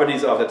these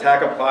properties of the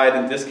tag applied.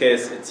 In this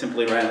case, it's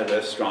simply rendered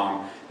as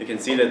strong. You can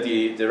see that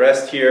the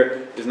rest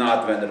here is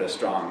not rendered as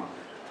strong.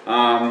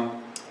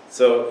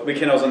 So we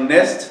can also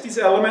nest these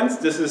elements.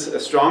 This is a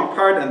strong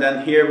part, and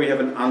then here we have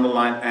an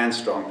underline and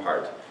strong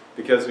part,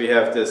 because we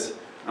have this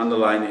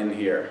underline in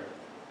here.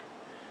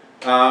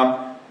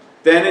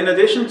 Then in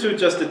addition to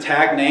just the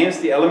tag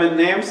names, the element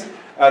names,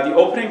 the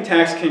opening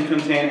tags can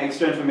contain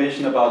extra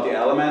information about the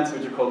elements,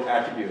 which are called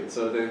attributes.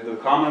 So the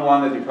common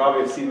one that you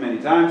probably have seen many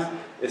times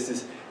is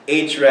this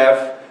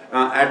href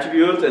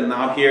attribute, and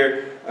now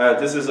here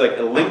this is like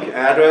a link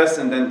address,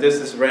 and then this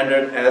is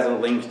rendered as a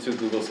link to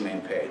Google's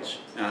main page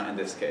in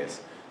this case.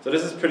 So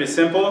this is pretty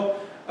simple.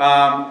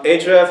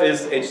 href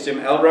is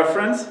HTML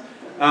reference.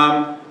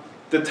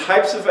 The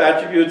types of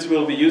attributes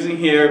we'll be using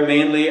here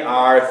mainly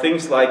are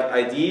things like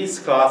IDs,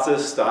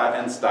 classes,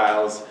 and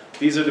styles.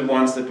 These are the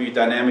ones that we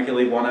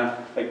dynamically want to,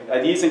 like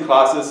IDs and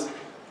classes,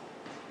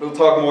 we'll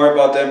talk more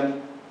about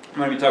them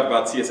when we talk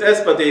about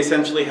CSS, but they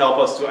essentially help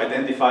us to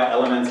identify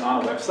elements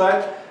on a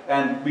website,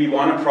 and we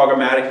want to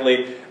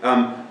programmatically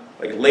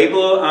like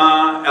label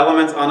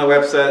elements on a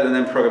website and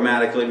then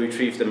programmatically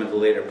retrieve them at a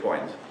later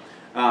point.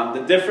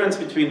 The difference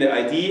between the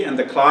ID and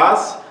the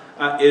class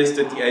is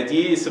that the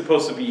ID is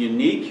supposed to be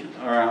unique.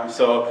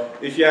 So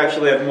if you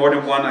actually have more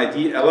than one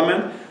ID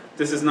element,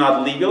 this is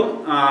not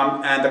legal,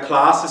 and the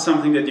class is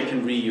something that you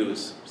can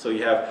reuse. So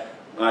you have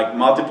like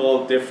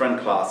multiple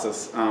different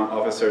classes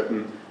of a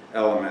certain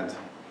element.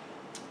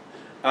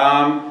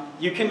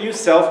 You can use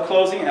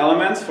self-closing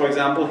elements. For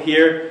example,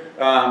 here,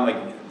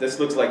 like this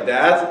looks like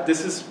that.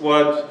 This is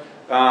what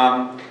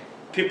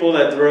people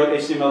that wrote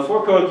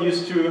HTML4 code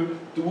used to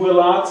do a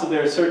lot. So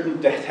there are certain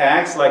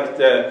tags, like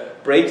the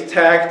break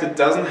tag, that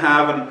doesn't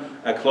have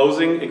a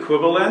closing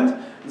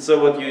equivalent. And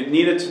so what you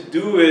needed to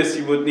do is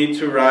you would need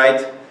to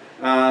write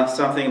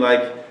something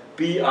like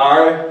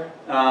BR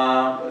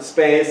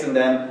space and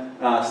then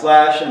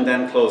slash and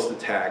then close the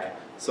tag.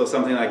 So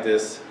something like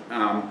this.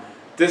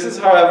 This is,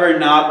 however,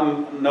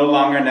 no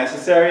longer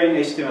necessary in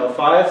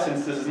HTML5,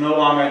 since this is no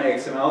longer an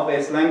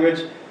XML-based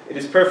language. It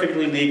is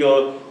perfectly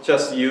legal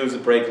just to use a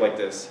break like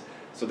this.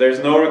 So there's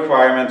no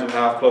requirement to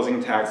have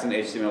closing tags in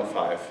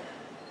HTML5.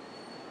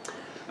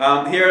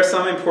 Here are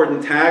some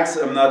important tags.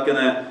 I'm not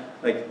gonna,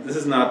 this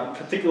is not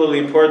particularly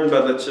important,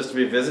 but let's just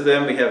revisit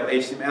them. We have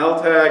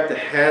HTML tag, the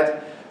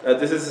head.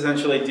 This is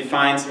essentially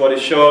defines what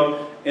is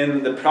shown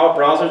in the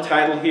browser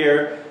title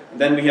here. And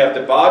then we have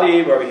the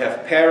body, where we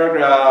have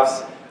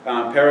paragraphs,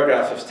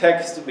 paragraphs of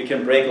text. We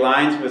can break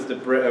lines with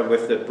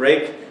the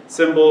break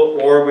symbol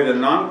or with a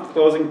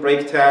non-closing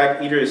break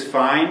tag. Either is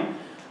fine.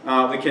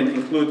 We can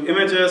include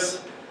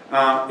images.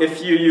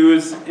 If you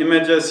use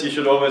images, you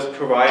should always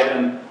provide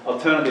an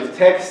alternative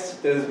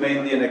text. This is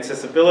mainly an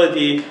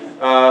accessibility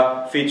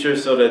feature,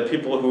 so that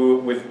people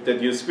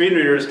that use screen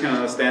readers can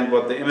understand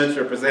what the image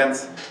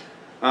represents.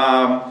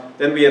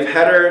 Then we have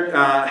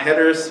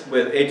headers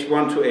with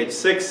H1 to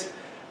H6.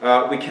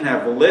 We can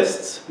have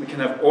lists. We can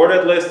have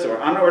ordered lists or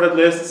unordered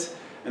lists,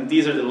 and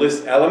these are the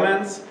list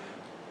elements.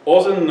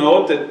 Also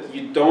note that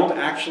you don't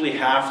actually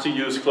have to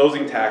use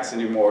closing tags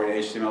anymore in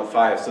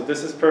HTML5. So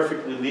this is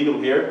perfectly legal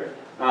here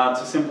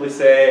to simply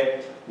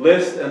say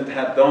list and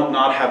don't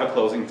not have a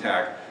closing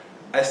tag.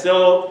 I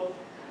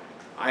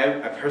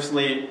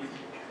personally,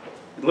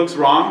 it looks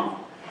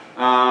wrong,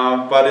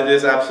 but it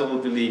is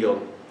absolutely legal.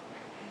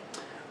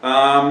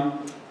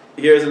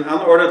 Here's an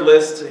unordered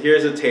list.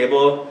 Here's a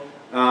table.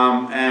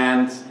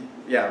 And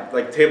yeah,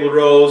 like table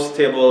rows,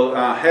 table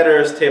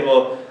headers,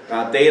 table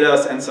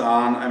datas, and so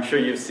on. I'm sure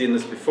you've seen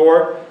this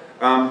before.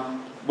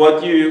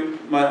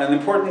 An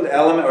important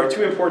element, or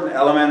two important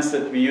elements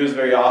that we use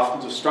very often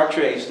to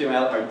structure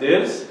HTML are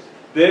divs.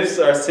 Divs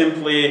are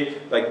simply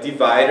like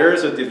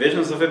dividers or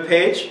divisions of a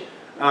page,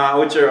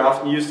 which are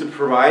often used to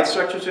provide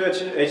structure to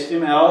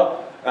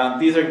HTML.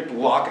 These are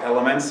block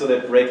elements, so they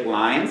break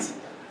lines.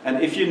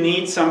 And if you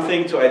need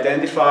something to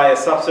identify a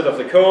subset of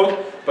the code,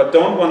 but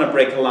don't want to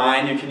break a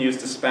line, you can use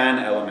the span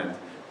element.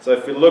 So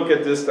if we look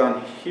at this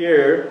down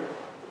here,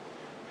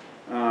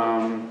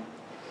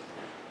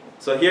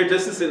 so here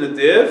this is in a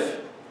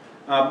div,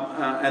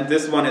 and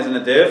this one is in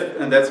a div,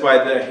 and that's why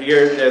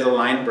here there's a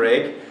line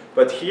break.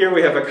 But here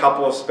we have a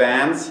couple of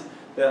spans,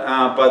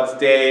 but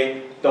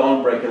they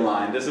don't break a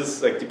line. This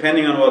is like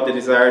depending on what the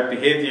desired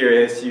behavior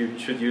is, you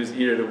should use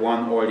either the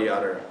one or the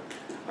other.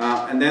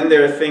 And then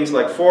there are things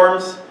like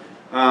forms,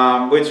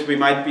 which we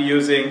might be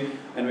using,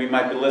 and we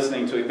might be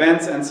listening to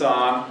events and so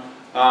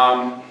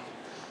on.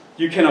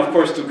 You can of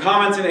course do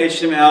comments in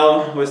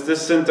HTML with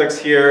this syntax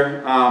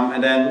here,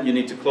 and then you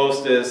need to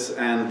close this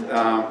and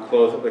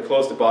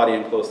close the body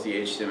and close the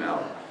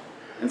HTML.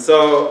 And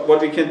so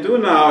what we can do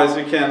now is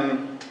we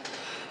can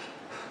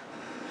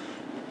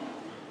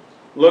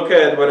look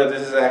at whether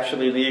this is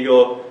actually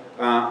legal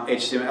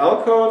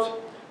HTML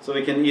code. So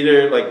we can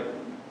either like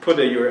put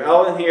a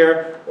URL in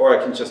here, or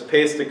I can just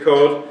paste the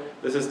code.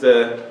 This is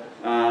the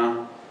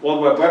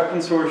World Wide Web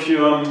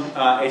Consortium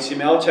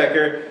HTML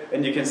checker,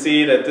 and you can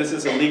see that this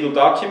is a legal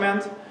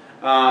document.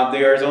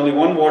 There is only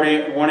one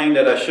warning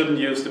that I shouldn't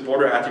use the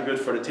border attribute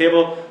for the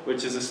table,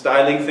 which is a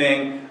styling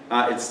thing.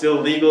 It's still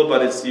legal,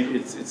 but it's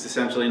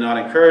essentially not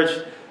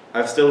encouraged.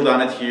 I've still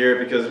done it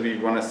here because we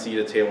want to see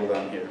the table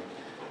down here.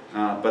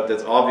 But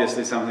that's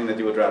obviously something that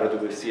you would rather do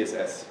with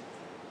CSS.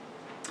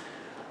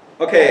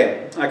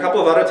 Okay, a couple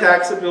of other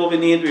tags that we will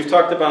need. We've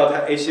talked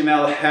about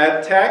HTML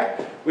head tag.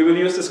 We will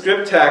use the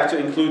script tag to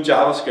include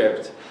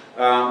JavaScript.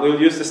 We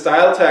will use the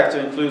style tag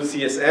to include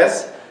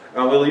CSS.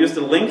 We'll use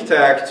the link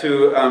tag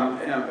to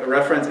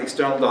reference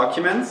external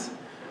documents.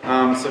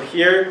 So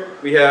here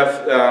we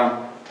have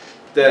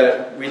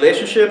the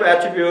relationship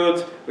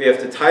attribute, we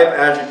have the type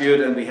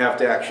attribute, and we have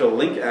the actual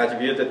link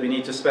attribute that we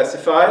need to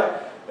specify.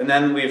 And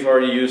then we've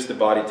already used the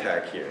body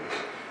tag here.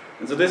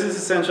 And so this is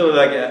essentially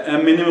like a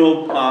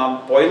minimal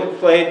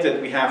boilerplate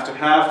that we have to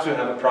have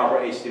a proper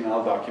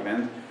HTML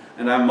document.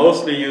 And I'm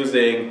mostly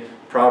using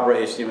proper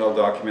HTML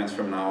documents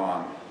from now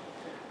on.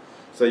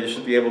 So you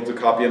should be able to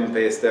copy and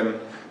paste them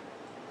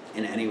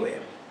in any way.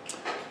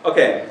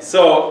 Okay,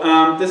 so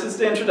this is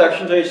the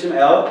introduction to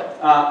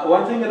HTML.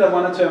 One thing that I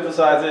wanted to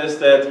emphasize is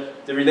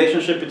that the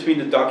relationship between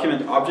the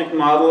document object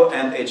model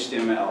and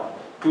HTML.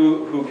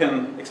 Who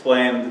can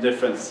explain the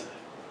difference?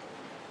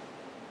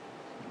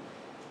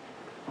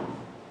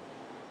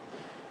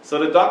 So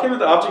the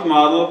document object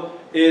model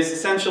is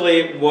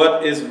essentially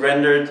what is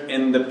rendered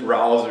in the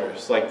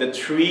browsers, like the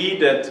tree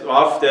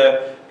of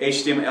the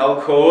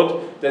HTML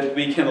code that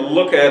we can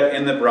look at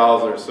in the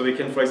browser. So we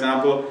can, for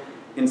example,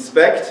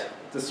 inspect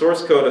the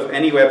source code of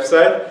any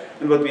website,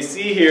 and what we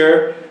see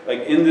here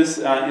like in this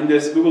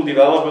Google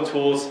Developer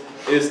Tools,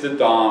 is the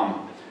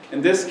DOM.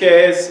 In this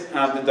case,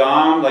 the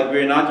DOM, like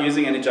we're not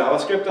using any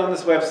JavaScript on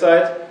this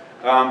website.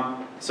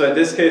 So in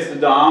this case, the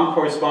DOM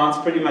corresponds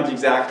pretty much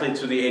exactly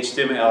to the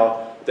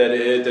HTML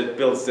that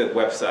builds that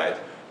website.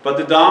 But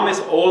the DOM is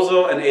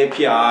also an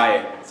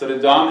API. So the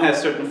DOM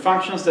has certain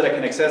functions that I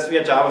can access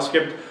via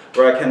JavaScript,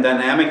 where I can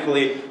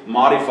dynamically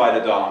modify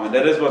the DOM. And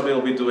that is what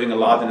we'll be doing a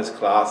lot in this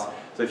class.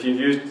 So if you've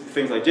used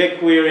things like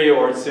jQuery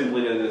or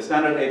simply the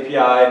standard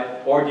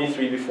API or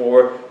D3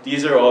 before,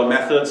 these are all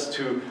methods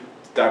to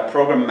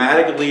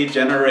programmatically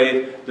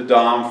generate the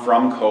DOM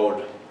from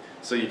code.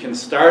 So you can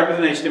start with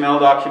an HTML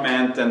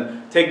document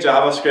and take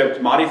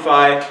JavaScript,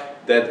 modify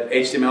that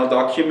HTML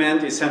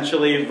document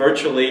essentially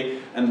virtually,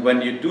 and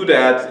when you do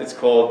that, it's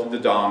called the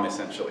DOM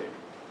essentially.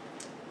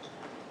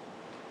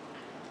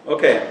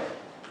 Okay,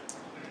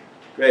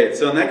 great.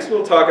 So next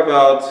we'll talk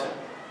about,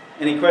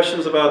 any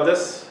questions about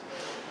this?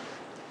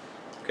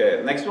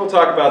 Okay, next we'll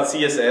talk about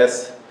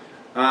CSS.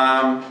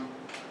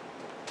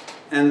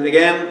 And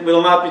again,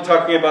 we'll not be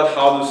talking about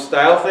how to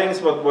style things,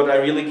 but what I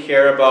really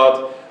care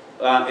about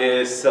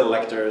is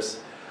selectors.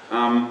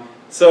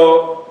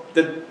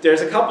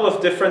 There's a couple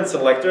of different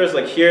selectors.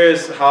 Like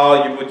here's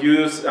how you would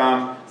use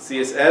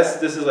CSS.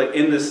 This is like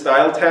in the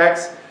style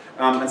tags.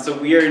 And so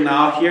we are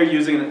now here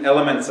using an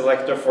element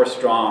selector for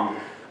strong.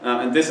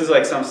 And this is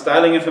like some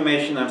styling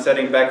information. I'm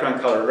setting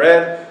background color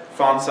red,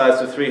 font size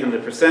to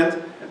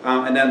 300%.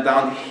 And then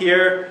down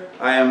here,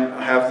 I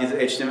have this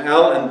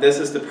HTML, and this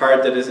is the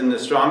part that is in the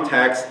strong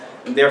tags.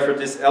 And therefore,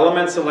 this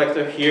element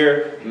selector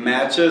here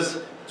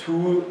matches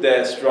to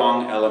the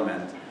strong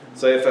element.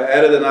 So if I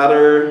added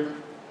another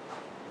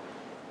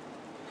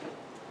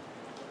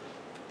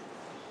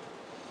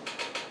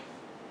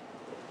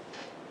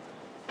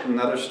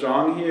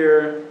strong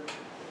here,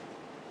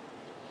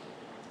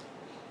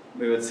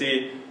 we would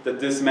see that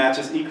this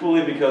matches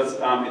equally because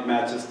it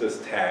matches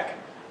this tag.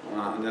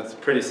 And that's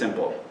pretty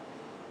simple.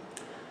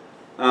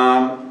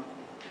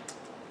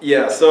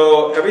 Yeah,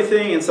 so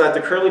everything inside the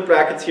curly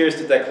brackets here is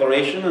the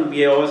declaration, and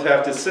we always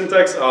have the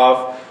syntax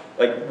of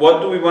like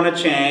what do we want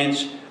to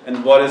change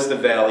and what is the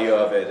value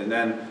of it, and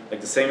then like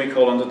the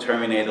semicolon to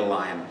terminate a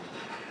line.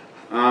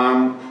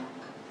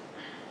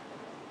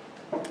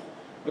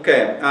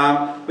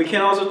 We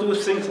can also do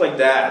things like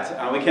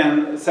that. We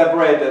can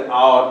separate that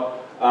out,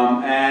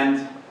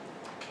 and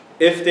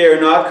if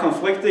they're not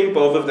conflicting,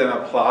 both of them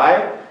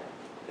apply.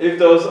 If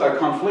those are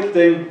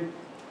conflicting,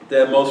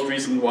 the most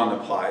recent one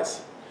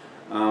applies.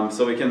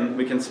 So we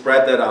can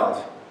spread that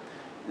out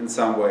in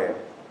some way.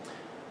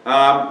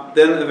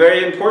 Then a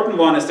very important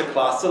one is the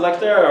class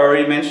selector. I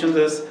already mentioned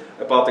this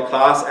about the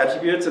class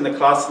attributes, and the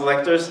class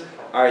selectors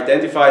are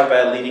identified by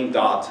a leading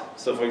dot.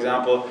 So for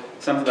example,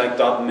 something like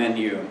dot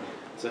menu.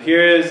 So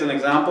here is an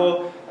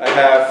example. I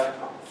have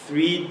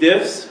 3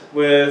 divs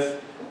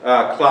with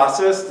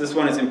classes. This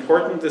one is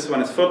important, this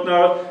one is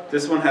footnote,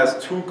 this one has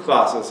 2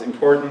 classes,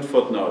 important,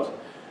 footnote.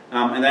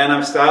 And then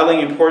I'm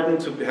styling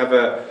important to have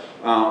a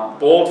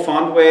bold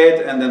font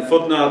weight, and then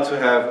footnote to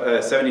have a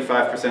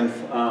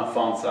 75%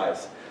 font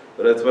size.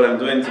 So that's what I'm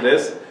doing to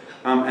this.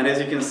 And as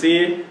you can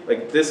see,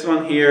 like this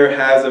one here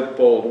has a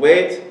bold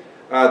weight.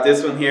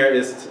 This one here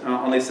is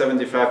only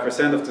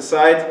 75% of the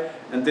size,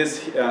 and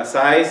this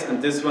size, and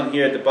this one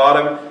here at the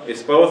bottom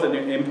is both an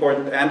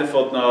important and a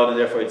footnote, and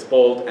therefore it's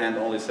bold and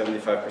only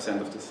 75%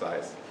 of the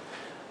size.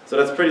 So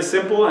that's pretty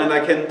simple, and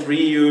I can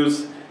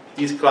reuse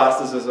these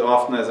classes as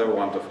often as I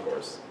want, of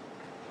course.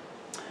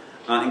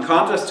 In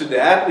contrast to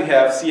that, we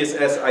have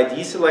CSS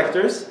ID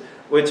selectors,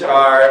 which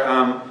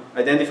are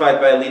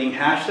identified by a leading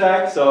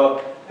hashtag.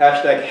 So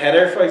hashtag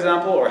header, for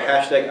example, or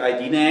hashtag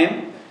ID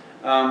name.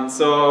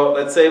 So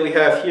let's say we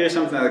have here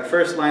something like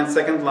first line,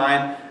 second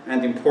line,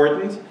 and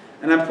important.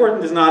 And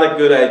important is not a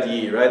good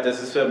ID, right?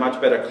 This is a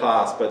much better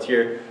class, but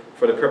here,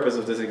 for the purpose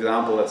of this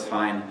example, that's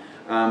fine.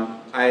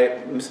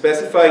 I'm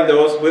specifying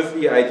those with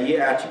the ID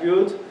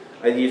attribute.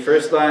 ID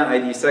first line,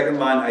 ID second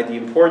line, ID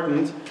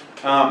important.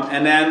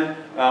 And then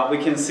we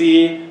can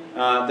see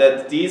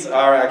that these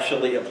are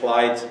actually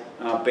applied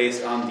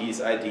based on these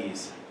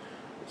IDs.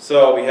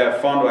 So we have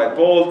font white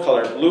bold,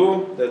 color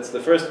blue, that's the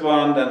first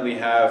one. Then we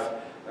have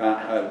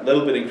a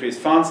little bit increased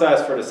font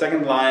size for the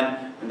second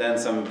line, and then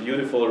some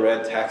beautiful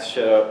red text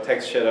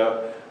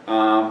shadow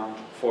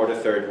for the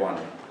third one.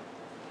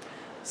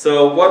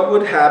 So what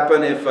would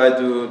happen if I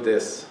do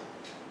this?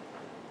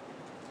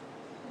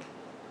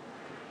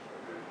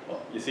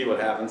 You see what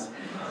happens.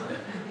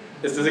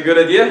 Is this a good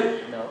idea?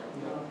 No.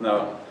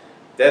 No.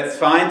 That's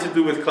fine to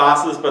do with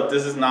classes, but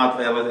this is not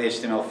valid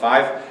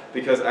HTML5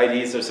 because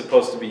IDs are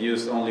supposed to be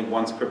used only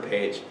once per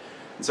page.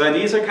 And so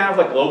IDs are kind of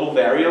like global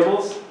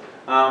variables.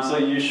 So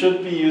you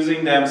should be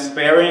using them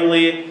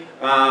sparingly,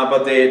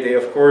 but they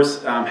of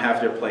course have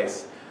their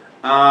place.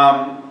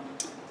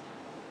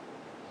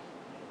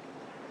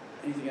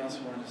 Anything else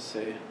you wanted to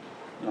say?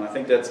 No, I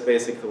think that's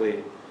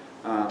basically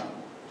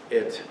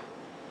it.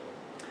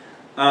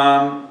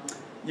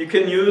 You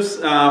can use,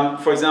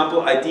 for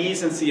example,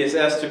 IDs and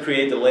CSS to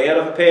create the layout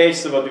of a page.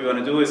 So what we want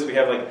to do is we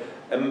have like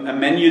a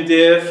menu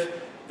div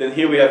Then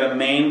here we have a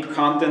main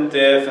content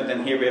div, and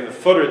then here we have a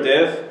footer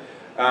div.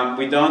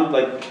 We don't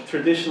like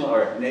traditional,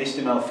 or in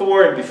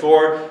HTML4 and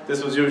before,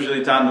 this was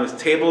usually done with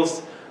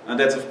tables, and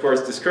that's of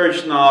course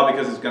discouraged now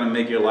because it's going to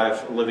make your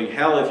life a living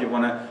hell if you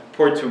want to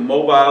port to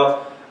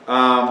mobile.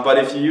 But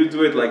if you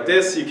do it like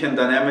this, you can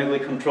dynamically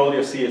control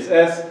your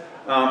CSS.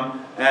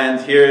 And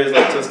here is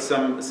like just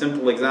some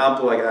simple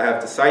example, like I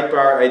have the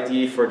sidebar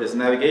ID for this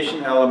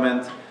navigation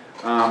element,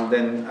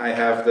 then I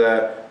have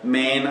the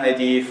main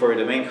ID for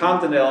the main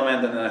content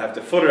element, and then I have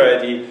the footer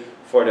ID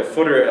for the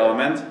footer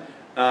element,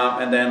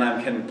 and then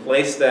I can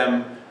place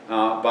them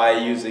by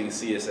using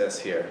CSS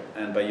here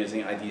and by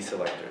using ID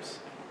selectors.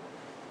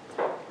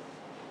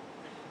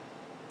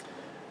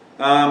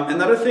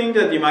 Another thing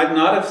that you might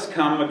not have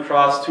come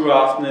across too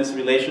often is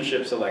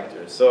relationship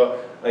selectors. So,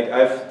 like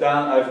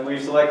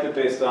we've selected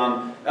based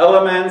on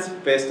elements,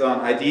 based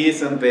on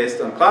IDs, and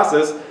based on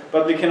classes.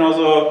 But we can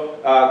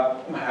also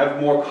have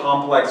more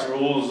complex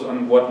rules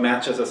on what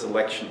matches a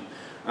selection.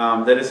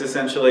 That is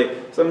essentially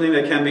something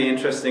that can be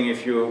interesting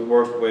if you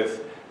work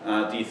with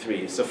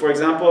D3. So, for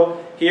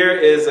example, here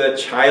is a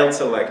child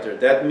selector.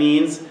 That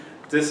means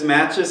this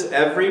matches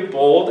every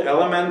bold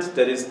element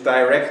that is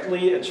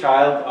directly a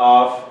child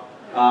of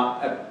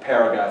a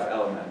paragraph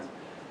element.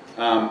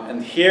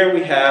 And here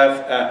we have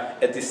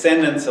a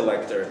descendant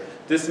selector.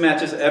 This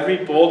matches every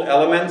bold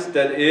element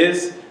that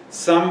is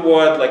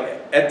somewhat like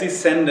a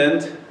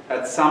descendant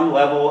at some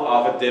level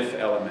of a div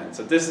element.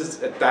 So this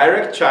is a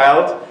direct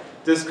child.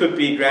 This could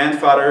be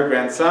grandfather,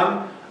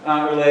 grandson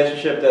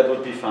relationship. That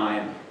would be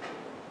fine.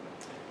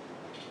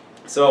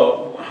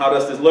 So how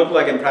does this look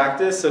like in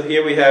practice? So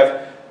here we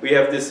have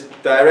this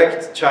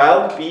direct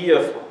child, B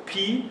of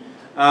P.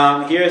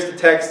 Here's the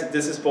text that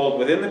this is bold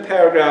within the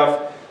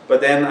paragraph, but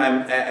then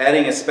I'm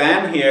adding a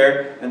span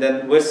here, and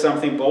then with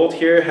something bold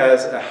here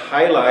has a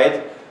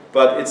highlight,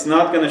 but it's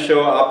not going to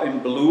show up in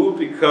blue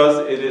because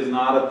it is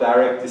not a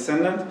direct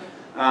descendant.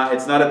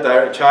 It's not a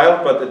direct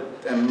child, but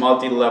a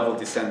multi-level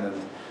descendant.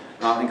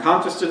 In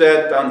contrast to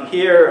that, down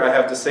here I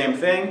have the same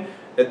thing,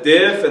 a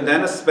div and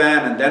then a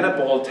span and then a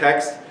bold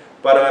text,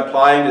 but I'm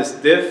applying this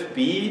div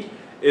B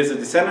is a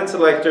descendant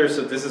selector,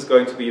 so this is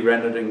going to be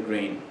rendered in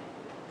green.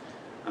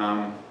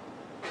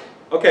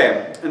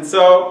 Okay, and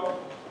so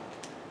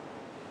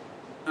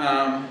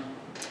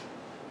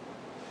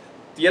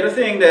the other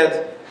thing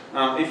that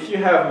if you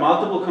have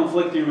multiple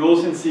conflicting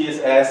rules in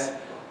CSS,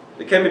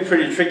 it can be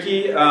pretty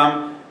tricky.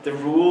 The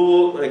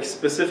rule, like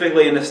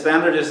specifically in the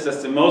standard, is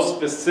that the most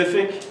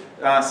specific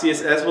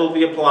CSS will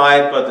be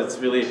applied, but it's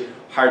really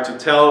hard to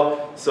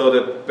tell. So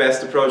the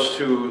best approach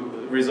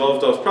to resolve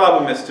those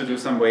problems is to do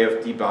some way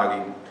of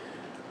debugging.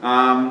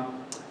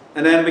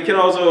 And then we can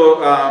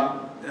also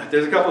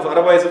there's a couple of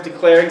other ways of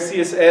declaring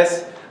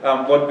CSS.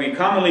 What we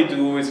commonly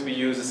do is we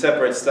use a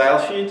separate style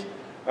sheet.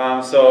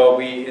 So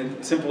we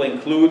simply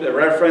include a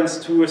reference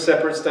to a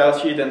separate style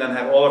sheet and then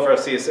have all of our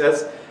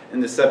CSS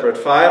in the separate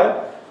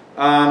file.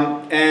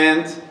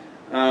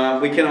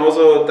 We can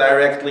also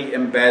directly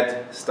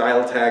embed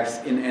style tags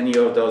in any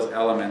of those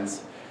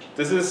elements.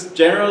 This is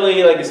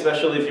generally, like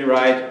especially if you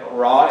write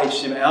raw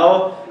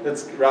HTML,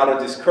 that's rather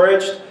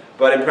discouraged.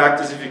 But in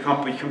practice, if you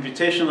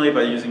computationally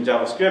by using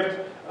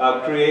JavaScript,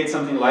 create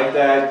something like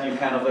that, you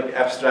kind of like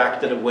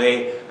abstract it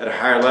away at a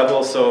higher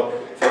level. So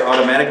for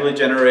automatically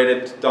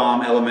generated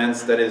DOM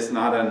elements, that is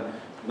not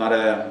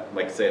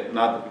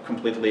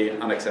completely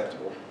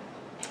unacceptable.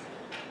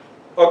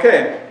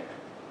 Okay,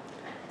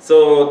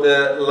 so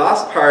the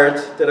last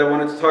part that I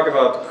wanted to talk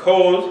about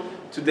code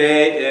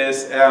today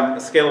is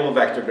scalable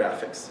vector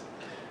graphics.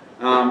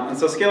 And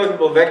so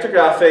scalable vector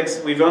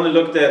graphics, we've only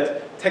looked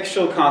at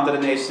textual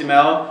content in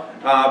HTML.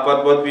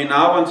 But what we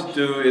now want to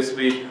do is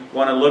we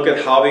want to look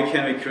at how we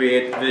can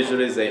create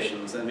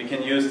visualizations, and we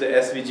can use the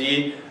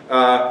SVG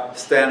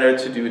standard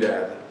to do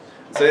that.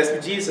 So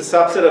SVG is a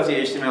subset of the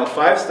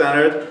HTML5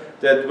 standard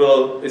that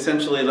will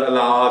essentially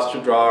allow us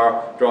to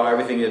draw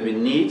everything that we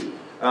need.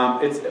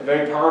 It's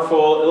very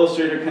powerful.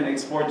 Illustrator can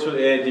export to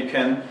it. You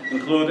can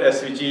include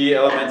SVG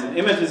elements and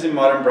images in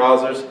modern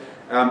browsers,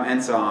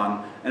 and so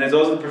on. And it's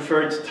also the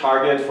preferred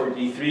target for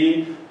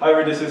D3.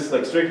 However, this is,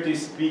 like, strictly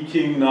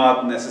speaking,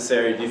 not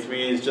necessary.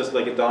 D3 is just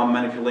like a DOM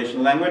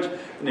manipulation language,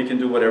 and you can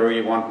do whatever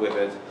you want with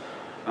it.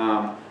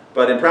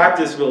 But in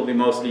practice, we'll be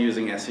mostly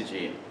using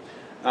SVG.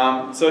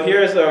 So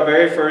here's our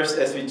very first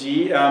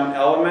SVG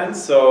element.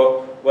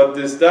 So what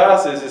this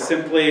does is it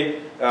simply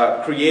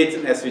creates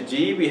an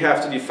SVG. We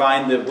have to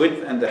define the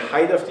width and the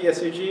height of the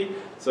SVG.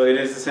 So it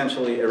is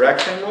essentially a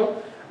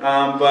rectangle.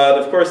 But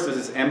of course, this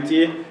is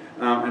empty.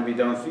 And we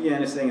don't see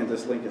anything, and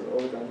this link is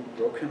already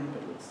broken,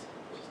 but let's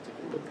just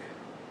take a look.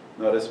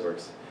 No, this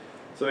works.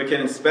 So we can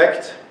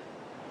inspect,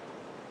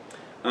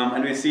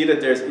 and we see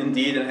that there's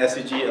indeed an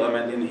SVG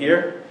element in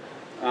here,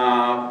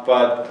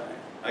 but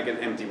I get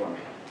an empty one.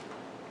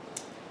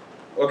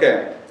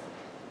 Okay,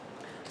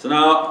 so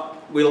now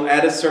we'll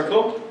add a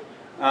circle.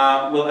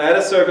 We'll add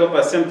a circle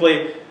by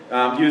simply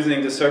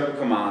using the circle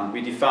command.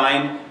 We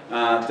define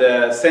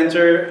the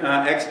center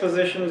X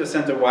position, the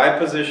center Y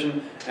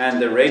position,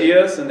 and the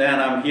radius, and then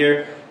I'm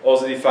here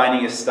also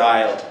defining a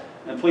style.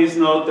 And please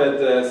note that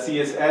the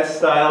CSS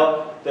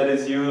style that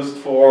is used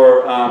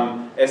for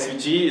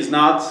SVG is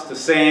not the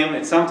same.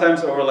 It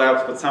sometimes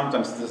overlaps, but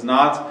sometimes it does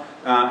not,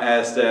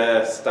 as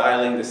the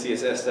styling, the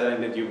CSS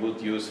styling that you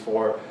would use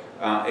for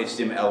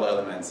HTML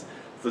elements.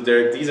 So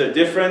these are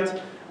different.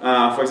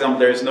 For example,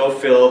 there is no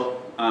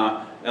fill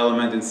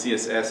element in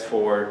CSS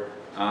for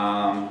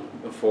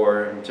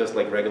just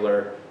like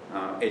regular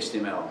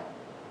HTML.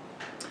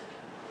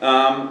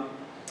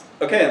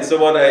 Okay, and so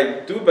what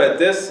I do by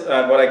this,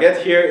 what I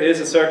get here is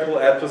a circle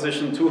at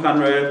position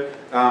 200,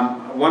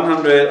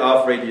 100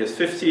 of radius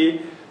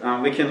 50.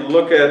 We can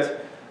look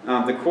at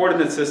the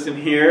coordinate system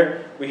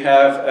here. We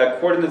have a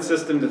coordinate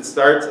system that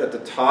starts at the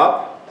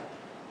top,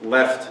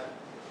 left.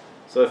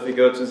 So if we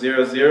go to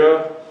 0,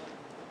 0,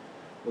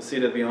 we'll see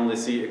that we only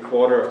see a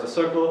quarter of the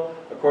circle.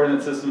 A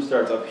coordinate system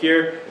starts up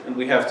here, and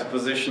we have to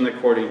position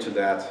according to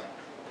that.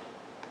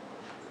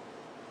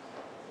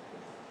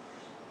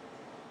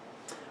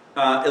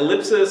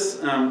 Ellipses,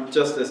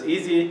 just as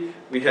easy.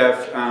 We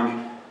have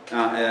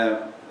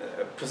a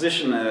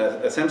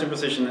center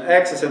position in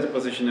X, a center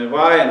position in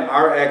Y, an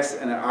Rx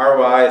and an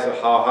Ry, so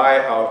how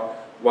high, how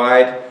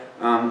wide,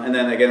 and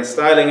then again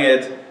styling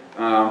it,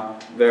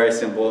 very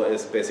simple,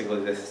 is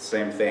basically the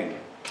same thing.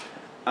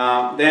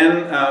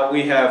 Then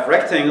we have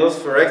rectangles.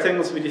 For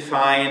rectangles we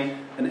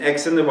define an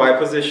X and the Y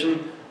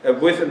position, a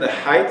width and the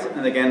height,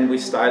 and again we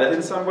style it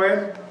in some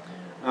way.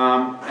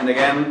 And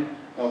again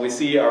we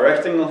see our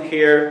rectangle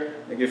here.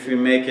 Like if we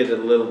make it a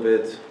little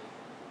bit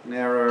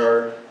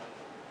narrower,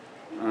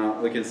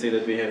 we can see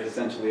that we have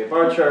essentially a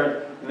bar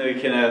chart, and then we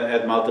can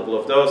add multiple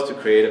of those to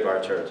create a bar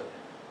chart.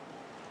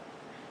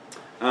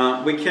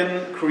 We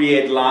can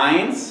create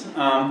lines,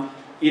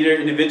 either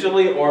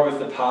individually or with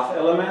the path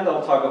element.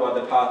 I'll talk about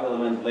the path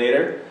element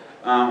later.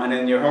 And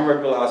in your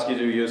homework we'll ask you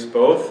to use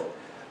both.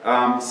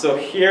 So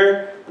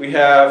here we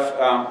have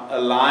a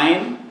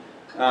line.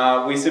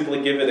 We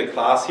simply give it a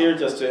class here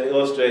just to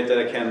illustrate that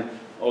I can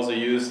also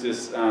use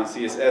this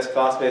CSS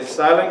class-based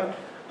styling.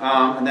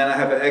 And then I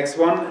have an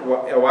x1,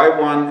 a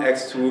y1,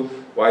 x2,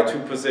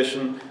 y2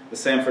 position. The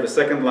same for the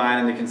second line,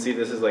 and you can see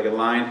this is like a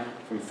line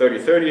from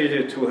 3030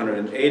 to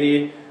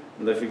 280.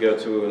 And if we go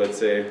to, let's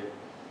say,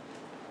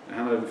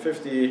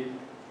 150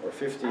 or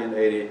 50 and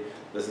 80,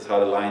 this is how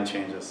the line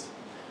changes.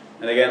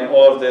 And again,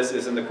 all of this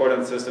is in the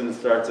coordinate system that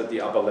starts at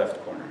the upper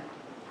left corner.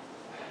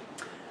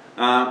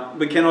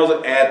 We can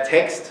also add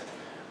text.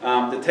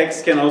 The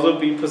text can also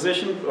be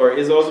positioned, or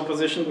is also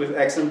positioned with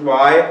X and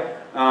Y.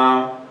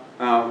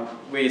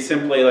 We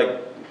simply, like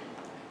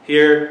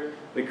here,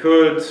 we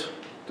could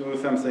do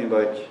something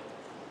like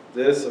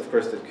this. Of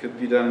course, that could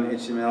be done in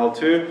HTML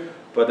too,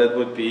 but that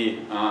would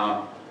be,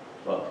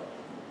 well,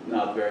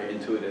 not very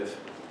intuitive.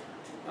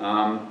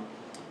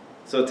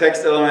 So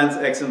text elements,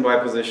 X and Y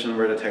position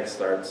where the text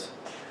starts.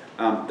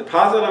 The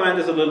path element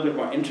is a little bit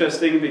more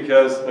interesting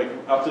because, like,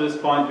 up to this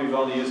point we've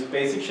only used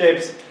basic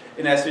shapes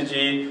in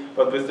SVG,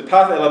 but with the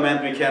path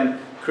element we can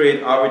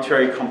create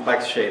arbitrary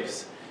complex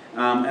shapes.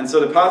 And so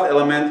the path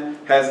element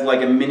has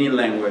like a mini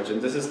language,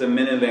 and this is the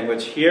mini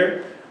language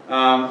here.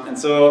 And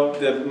so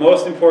the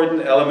most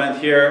important element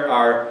here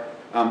are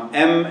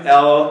M,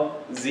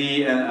 L,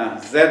 Z,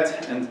 and Z,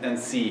 and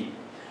C.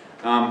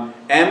 M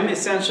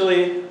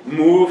essentially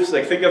moves,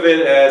 like think of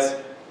it as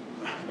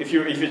if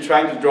you're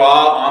trying to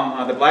draw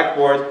on the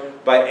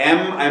blackboard, by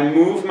M I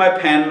move my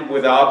pen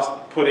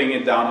without putting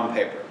it down on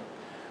paper.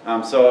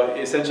 So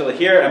essentially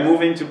here I'm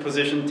moving to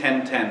position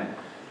 1010.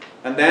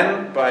 And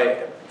then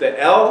by the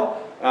L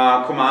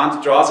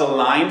command draws a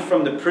line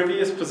from the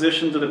previous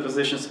position to the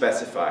position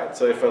specified.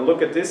 So if I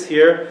look at this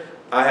here,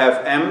 I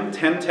have M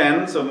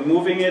 1010, so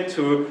moving it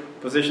to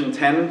position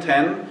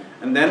 1010,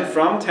 and then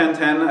from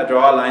 1010 I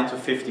draw a line to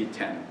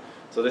 5010.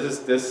 So this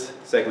is this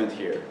segment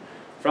here.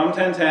 From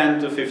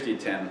 1010 to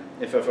 5010.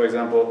 If I, for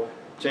example,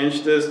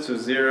 change this to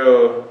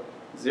 0,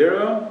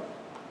 0,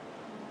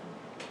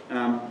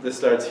 this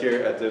starts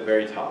here at the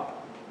very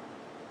top.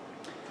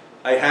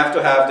 I have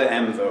to have the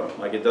M though,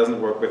 like it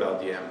doesn't work without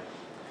the M.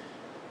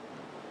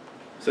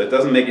 So it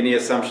doesn't make any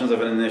assumptions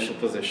of an initial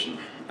position.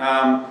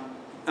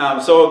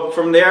 So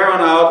from there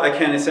on out, I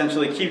can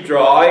essentially keep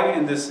drawing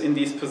in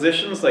these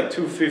positions, like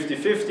 250,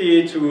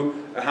 50 to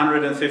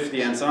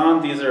 150 and so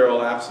on. These are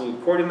all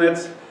absolute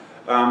coordinates,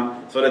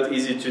 so that's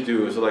easy to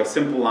do. So like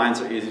simple lines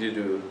are easy to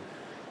do.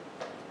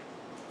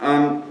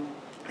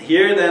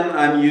 Here then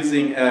I'm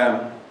using,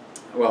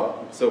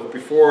 well, so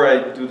before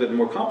I do the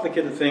more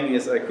complicated thing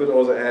is I could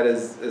also add a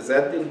Z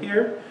in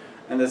here,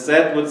 and the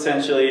Z would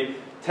essentially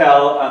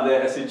tell the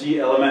SVG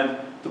element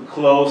to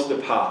close the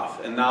path.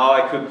 And now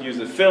I could use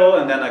a fill,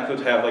 and then I could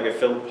have like a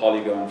filled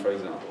polygon, for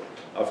example,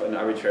 of an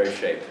arbitrary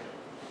shape.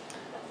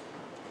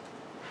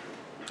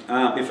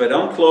 If I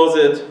don't close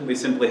it, we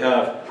simply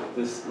have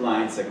this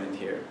line segment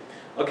here.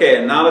 Okay,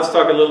 and now let's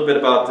talk a little bit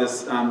about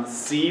this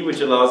C,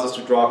 which allows us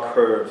to draw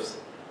curves.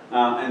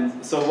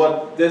 And so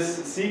what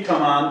this C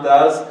command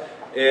does,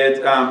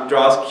 it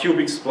draws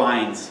cubic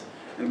splines.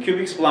 And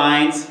cubic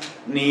splines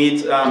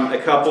need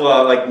a couple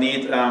of, like,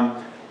 need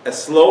a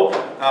slope,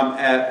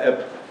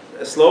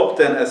 a slope,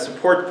 then a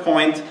support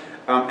point,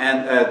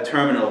 and a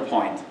terminal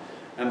point.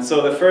 And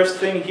so the first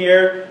thing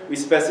here we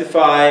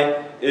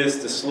specify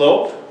is the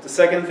slope. The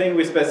second thing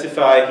we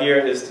specify here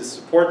is the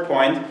support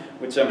point,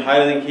 which I'm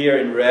highlighting here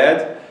in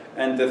red.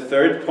 And the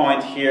third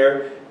point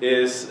here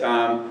is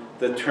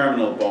the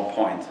terminal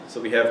point.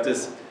 So we have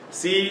this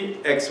C,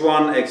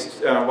 X1,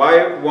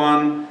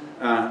 Y1,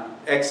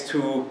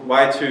 X2,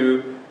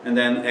 Y2, and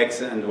then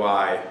X and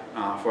Y,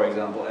 for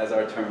example, as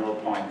our terminal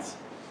points.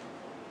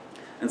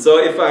 And so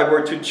if I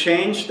were to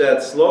change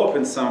that slope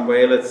in some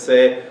way, let's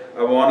say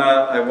I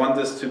want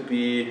this to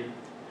be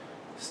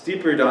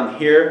steeper down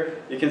here,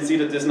 you can see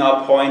that this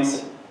now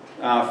points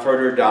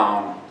further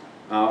down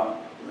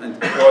and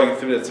going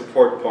through that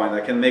support point. I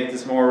can make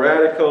this more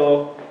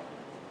radical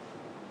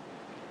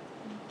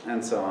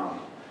and so on.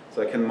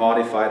 So I can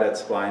modify that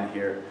spline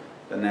here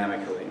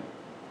dynamically.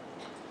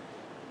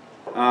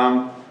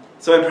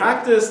 So in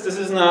practice, this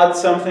is not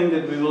something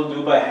that we will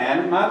do by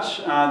hand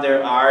much.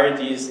 There are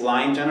these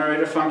line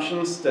generator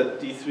functions that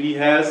D3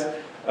 has.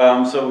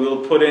 So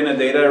we'll put in a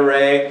data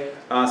array,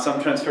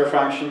 some transfer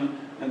function,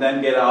 and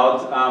then get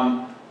out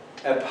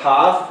a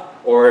path,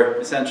 or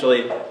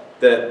essentially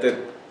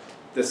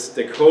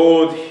the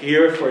code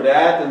here for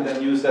that, and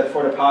then use that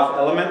for the path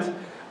element.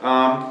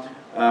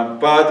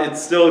 But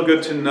it's still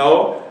good to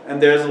know,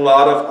 and there's a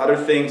lot of other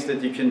things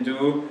that you can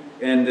do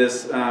in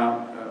this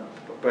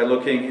by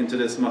looking into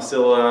this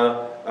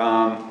Mozilla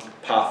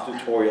path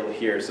tutorial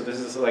here. So this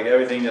is like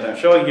everything that I'm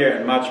showing here,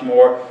 and much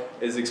more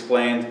is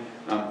explained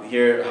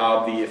here,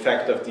 how the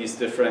effect of these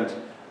different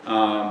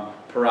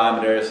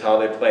parameters, how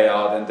they play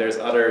out, and there's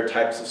other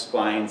types of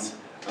splines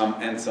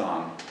and so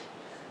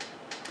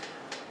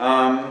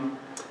on.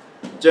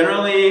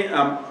 Generally,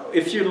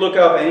 if you look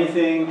up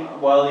anything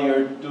while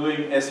you're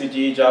doing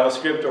SVG,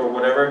 JavaScript, or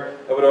whatever,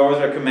 I would always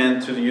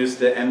recommend to use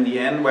the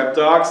MDN web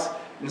docs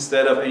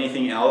instead of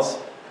anything else,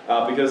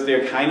 because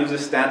they're kind of the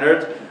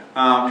standard.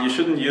 You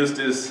shouldn't use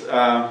this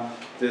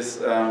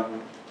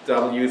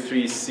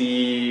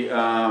W3C,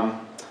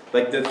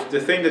 like the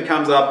thing that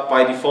comes up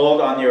by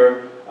default on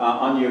your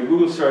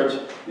Google search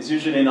is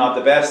usually not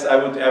the best. I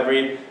would,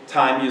 every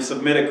time you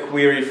submit a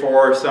query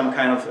for some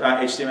kind of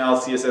HTML,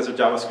 CSS, or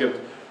JavaScript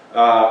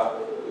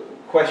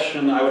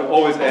question, I would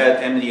always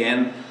add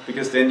MDN,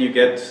 because then you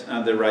get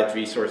the right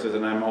resources.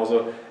 And I'm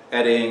also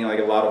adding like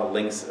a lot of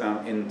links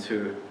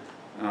into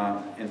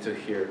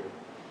here.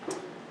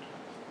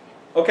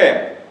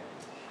 Okay,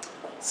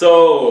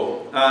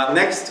 so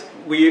next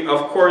we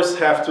of course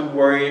have to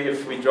worry,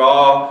 if we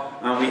draw,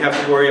 we have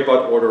to worry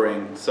about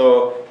ordering.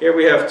 So here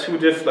we have two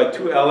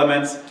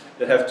elements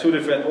that have two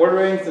different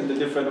orderings, and the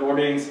different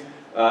orderings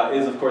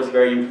is of course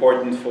very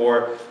important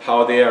for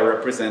how they are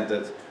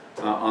represented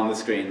on the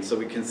screen. So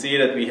we can see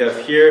that we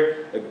have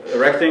here a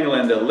rectangle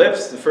and the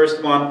ellipse. The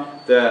first one,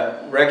 the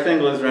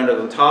rectangle is rendered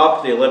on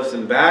top, the ellipse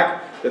in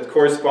back. That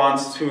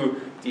corresponds to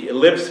the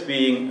ellipse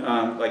being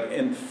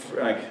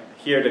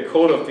here, the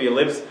code of the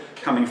ellipse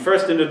coming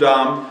first in the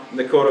DOM, and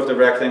the code of the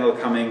rectangle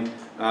coming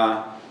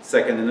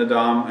second in the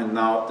DOM, and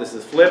now this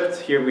is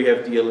flipped. Here we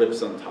have the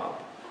ellipse on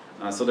top.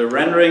 So the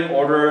rendering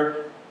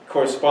order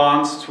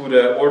corresponds to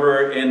the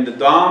order in the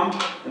DOM,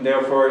 and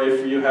therefore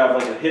if you have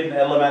like a hidden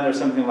element or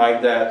something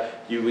like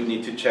that, you would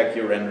need to check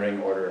your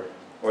rendering order,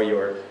 or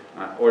your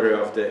order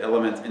of the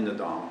element in the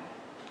DOM.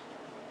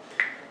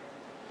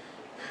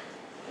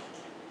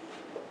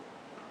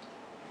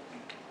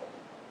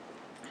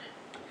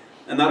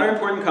 Another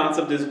important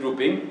concept is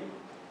grouping.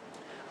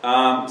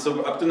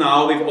 So up to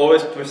now we've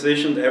always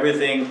positioned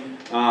everything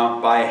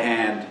by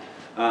hand.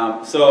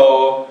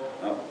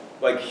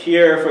 Like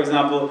here, for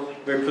example,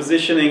 we're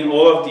positioning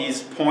all of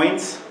these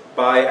points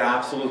by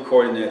absolute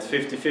coordinates,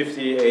 50,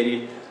 50,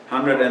 80,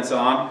 100, and so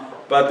on.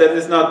 But that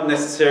is not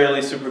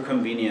necessarily super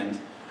convenient.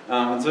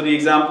 And so the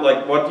example,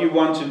 like what you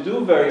want to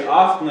do very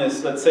often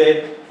is, let's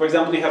say, for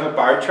example, you have a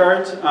bar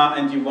chart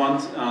and you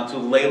want to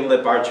label the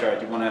bar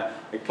chart. You want to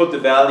put the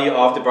value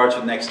of the bar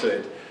chart next to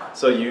it.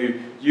 So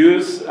you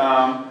use,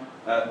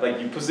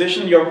 you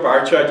position your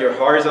bar chart, your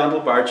horizontal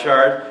bar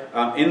chart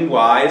in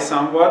Y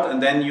somewhat,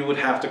 and then you would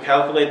have to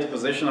calculate the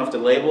position of the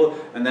label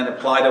and then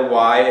apply the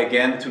Y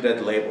again to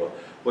that label.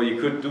 What you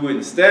could do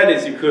instead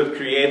is you could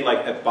create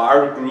like a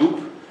bar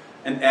group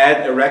and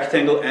add a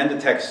rectangle and a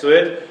text to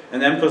it,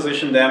 and then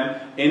position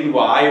them in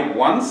Y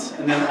once,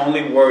 and then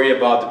only worry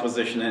about the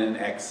position in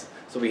X.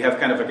 So we have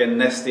kind of like a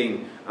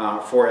nesting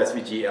for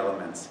SVG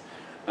elements.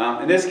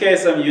 In this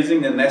case, I'm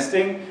using the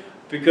nesting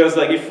because,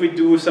 like, if we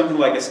do something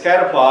like a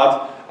scatter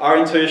plot, our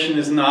intuition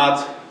is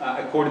not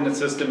a coordinate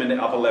system in the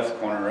upper left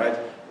corner, right?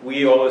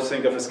 We always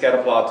think of a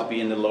scatter plot to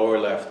be in the lower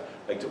left,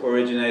 like to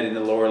originate in the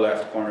lower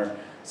left corner,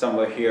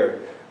 somewhere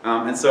here.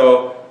 And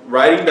so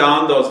writing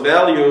down those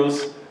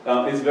values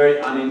is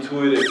very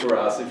unintuitive for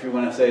us. If you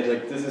want to say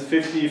like this is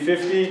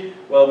 50-50,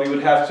 well, we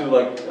would have to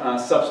like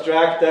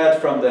subtract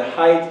that from the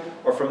height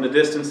or from the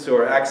distance to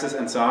our axis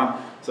and so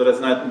on. So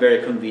that's not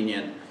very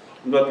convenient.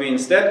 And what we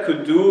instead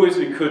could do is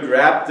we could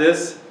wrap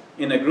this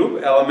in a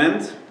group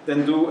element,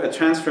 then do a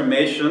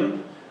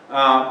transformation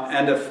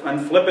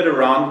and flip it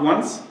around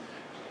once.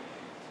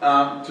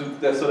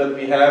 so that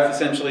we have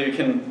essentially, we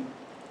can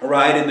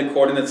write in the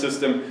coordinate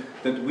system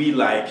that we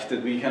like,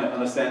 that we kind of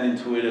understand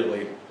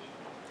intuitively.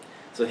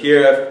 So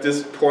here at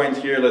this point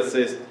here, let's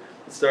say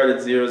let's start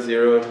at 0,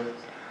 0.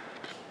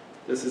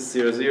 This is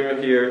 0,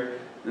 0 here,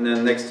 and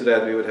then next to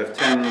that we would have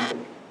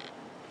 10,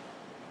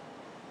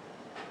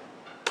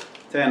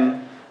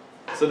 10.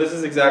 So this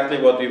is exactly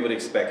what we would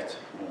expect.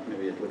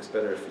 Maybe it looks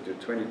better if we do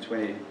 20,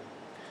 20.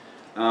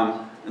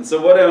 And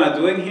so what am I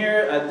doing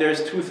here?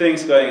 There's two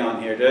things going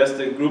on here. There's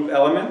the group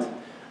element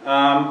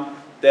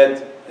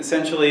that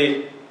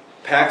essentially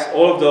packs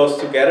all of those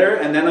together,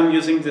 and then I'm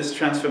using this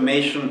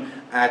transformation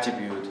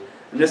attribute.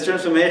 And this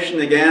transformation,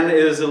 again,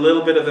 is a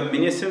little bit of a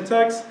mini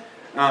syntax.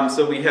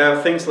 So we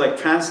have things like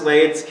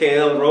translate,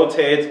 scale,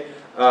 rotate,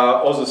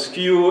 also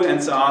skew,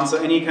 and so on. So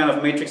any kind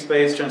of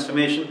matrix-based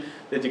transformation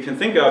that you can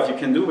think of, you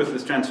can do with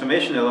this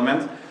transformation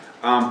element.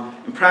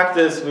 In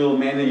practice, we'll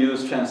mainly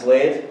use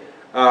translate.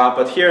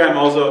 But here I'm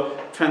also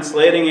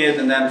translating it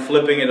and then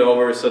flipping it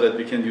over so that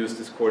we can use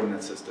this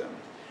coordinate system.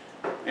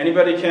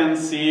 Anybody can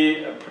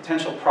see a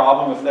potential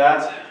problem with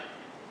that?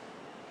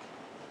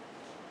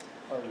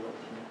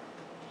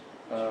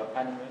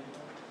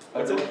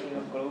 What's it?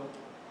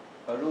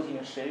 A routing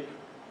shape.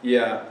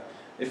 Yeah,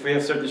 if we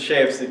have certain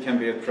shapes, it can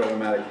be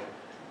problematic.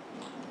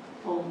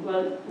 Oh,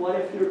 well, what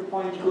if your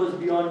point goes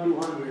beyond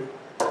 200?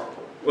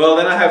 Well,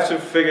 then I have to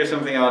figure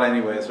something out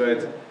anyways,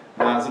 right?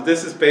 So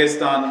this is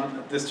based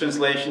on, this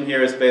translation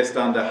here is based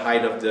on the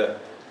height of the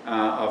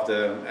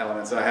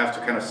element. So I have to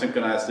kind of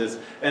synchronize this.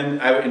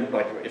 And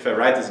like if I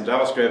write this in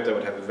JavaScript, I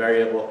would have a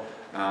variable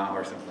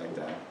or something like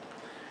that.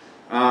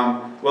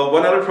 Well,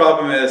 one other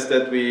problem is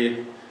that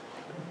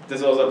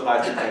this also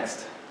applies to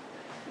text.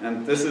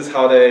 And this is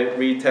how they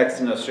read text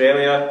in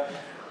Australia.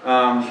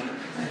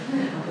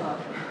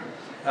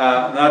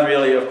 Not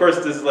really. Of course,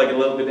 this is like a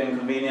little bit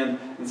inconvenient.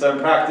 And so in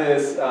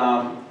practice, it's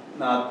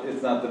not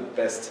the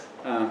best,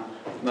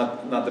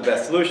 not the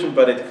best solution,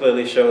 but it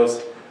clearly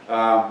shows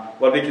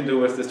what we can do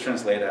with this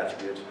translate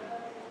attribute.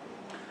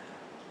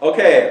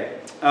 Okay.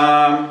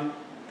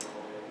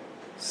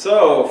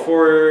 So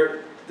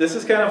this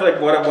is kind of like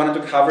what I wanted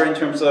to cover in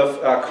terms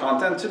of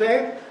content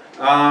today.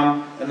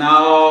 And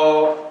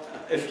now,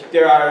 if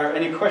there are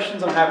any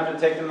questions, I'm happy to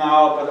take them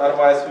now. But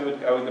otherwise, I would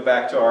go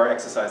back to our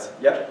exercise.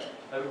 Yep.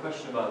 I have a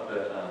question about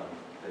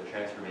the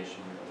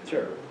transformation of the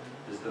Sure. group.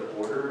 Does the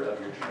order of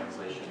your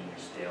translation and your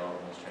scale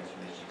in those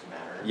transformations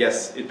matter?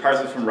 Yes, it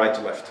parses from right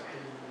to left.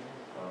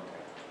 Oh,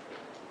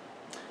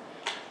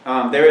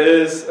 okay. There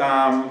is,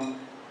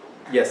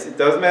 yes, it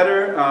does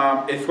matter.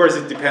 Of course,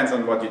 it depends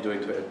on what you're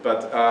doing to it,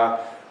 but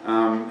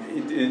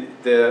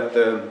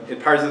it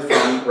parses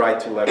from right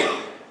to left.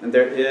 And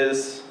there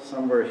is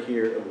somewhere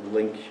here a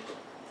link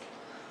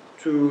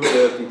to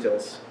the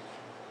details.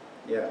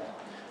 Yeah.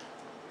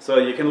 So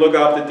you can look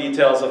up the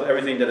details of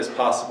everything that is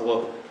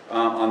possible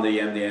on the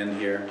MDN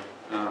here.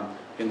 You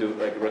can do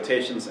like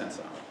rotations and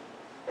so on.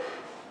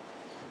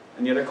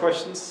 Any other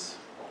questions?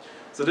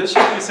 So this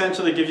should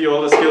essentially give you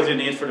all the skills you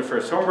need for the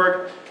first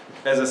homework.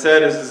 As I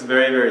said, this is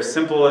very, very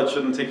simple. It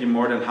shouldn't take you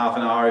more than half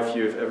an hour if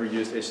you've ever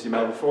used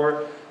HTML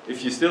before.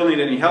 If you still need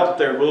any help,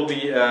 there will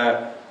be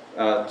a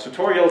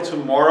tutorial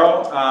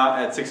tomorrow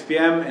at 6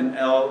 p.m. in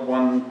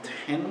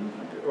L110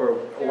 or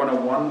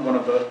 101, one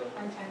of the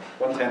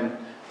 110.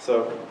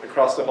 So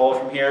across the hall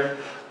from here,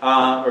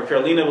 where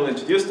Carolina will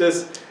introduce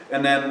this,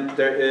 and then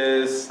there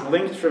is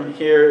linked from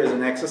here is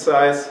an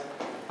exercise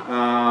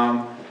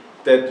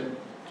that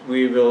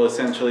we will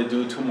essentially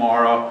do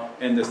tomorrow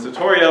in this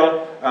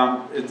tutorial.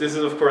 This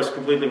is of course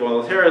completely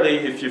voluntarily.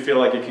 If you feel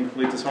like you can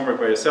complete this homework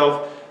by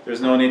yourself,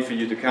 there's no need for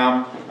you to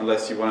come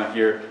unless you want to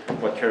hear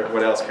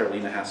what else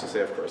Carolina has to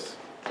say, of course.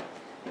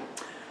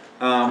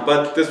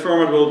 But this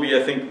format will be,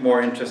 I think, more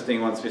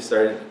interesting once we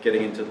start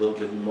getting into a little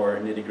bit more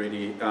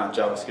nitty-gritty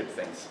JavaScript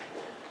things.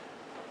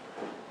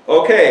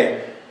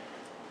 Okay.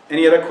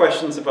 Any other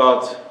questions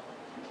about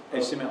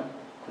HTML?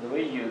 Could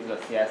we use the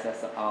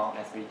CSS on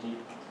SVG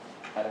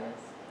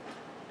elements?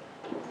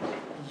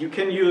 You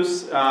can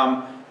use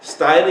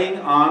styling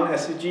on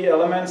SVG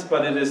elements,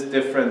 but it is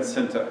different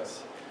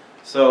syntax.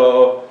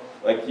 So,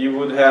 like you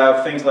would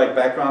have things like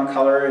background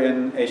color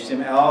in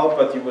HTML,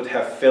 but you would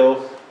have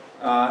fill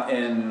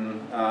in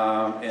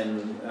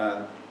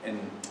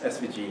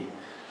SVG.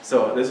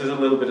 So this is a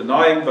little bit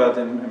annoying, but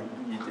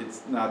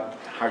it's not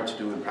hard to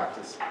do in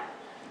practice.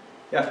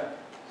 Yeah.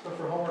 So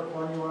for homework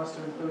 1, you want us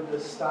to include the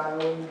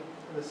styling,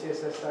 the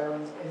CSS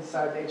stylings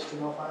inside the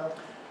HTML file?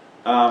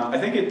 I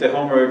think the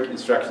homework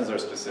instructions are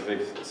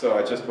specific, so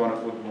I just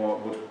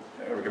would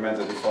recommend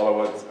that you follow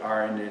what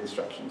are in the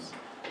instructions.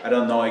 I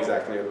don't know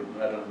exactly, I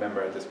don't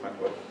remember at this point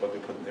what we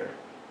put in there.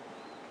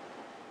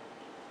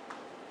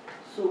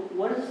 So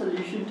what is the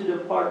solution to the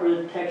part where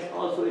the text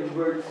also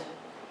inverts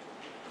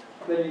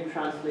when you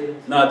translate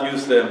it? Not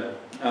use the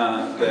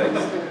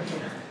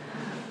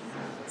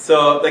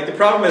so like the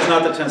problem is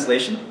not the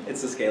translation,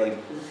 it's the scaling.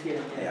 It's the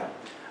scaling,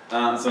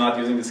 Yeah. So not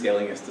using the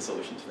scaling is the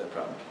solution to that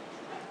problem.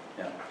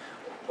 Yeah.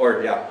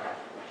 Or yeah.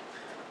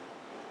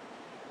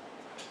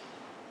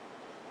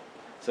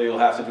 So you'll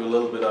have to do a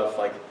little bit of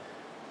like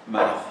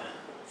math.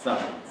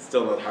 It's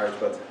still not hard,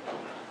 but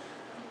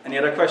any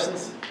other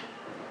questions?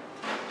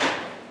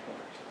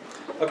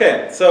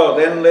 Okay, so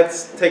then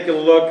let's take a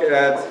look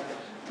at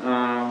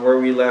where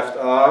we left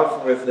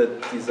off with the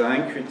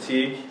design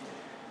critique.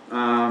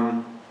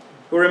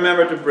 Who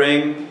remember to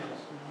bring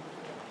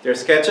their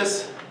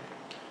sketches?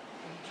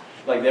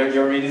 Like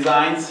your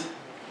redesigns?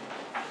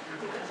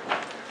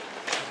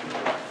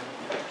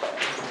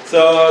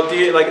 So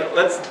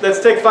let's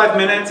take 5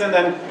 minutes and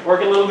then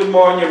work a little bit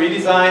more on your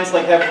redesigns,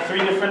 like have 3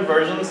 different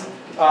versions.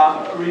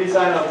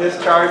 Redesign of this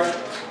chart.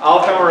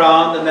 I'll come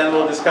around and then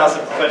we'll discuss a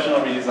professional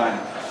redesign.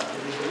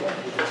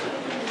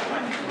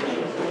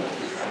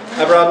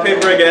 I brought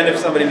paper again if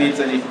somebody needs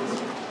any.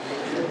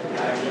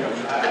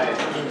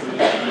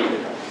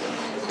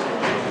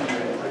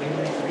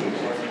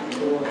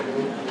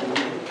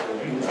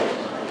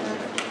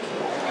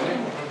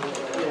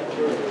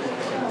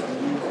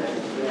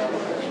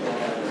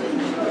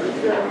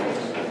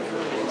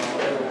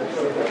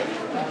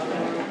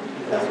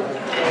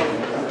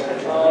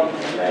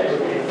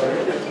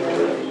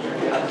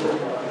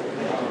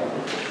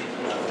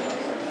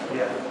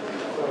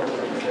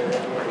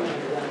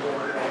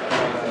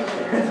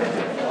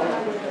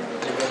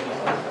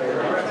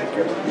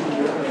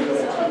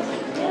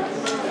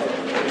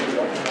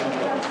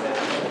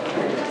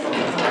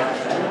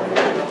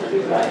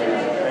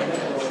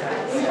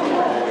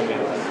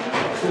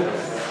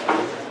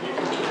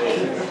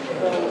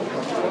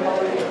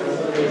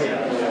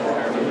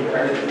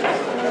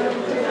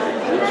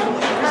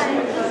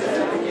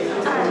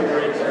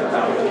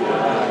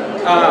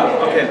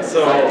 Okay,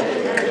 so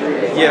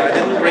yeah, I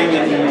didn't bring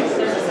any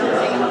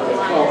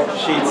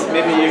sheets.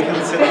 Maybe you can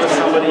sit with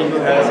somebody who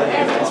has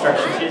any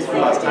instruction sheets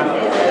from last time.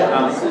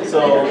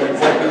 So what we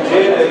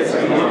did is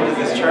we looked at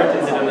this chart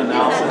and did an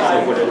analysis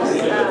of whether it's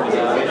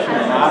visualization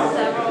or not.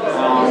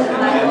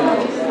 And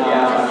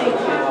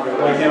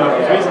we came up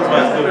with reasons why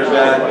it's good or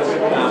bad.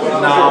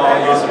 Now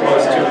you're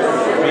supposed to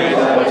create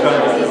an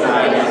alternative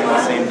design using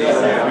the same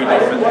data, 3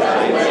 different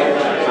designs.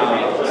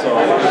 So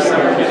there's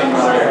some repeating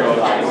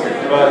approach.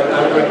 But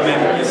I would recommend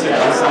you sit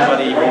with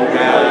somebody who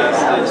has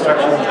the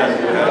instructions and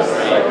who has the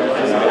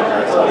physical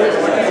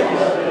exercise.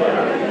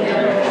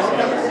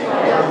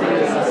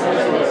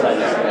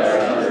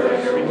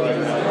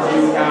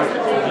 You have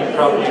to be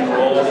properly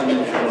enrolled in the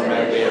internal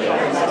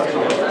database.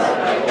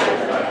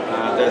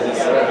 That is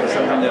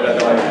something that I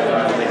don't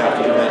really have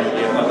to do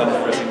manually. I'm not done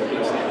for a single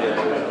person yet.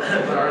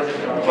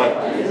 But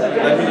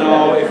let me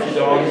know if you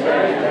don't.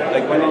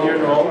 Like, when did you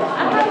enroll?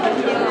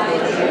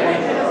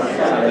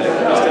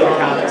 You still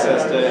can't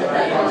access the.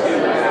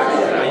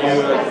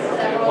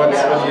 What do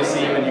you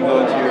see when you go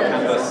into your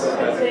Canvas?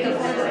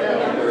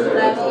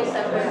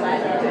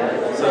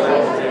 So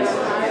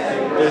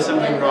there's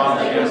something wrong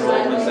with your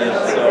enrollment then.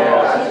 So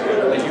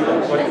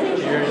what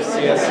your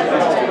CS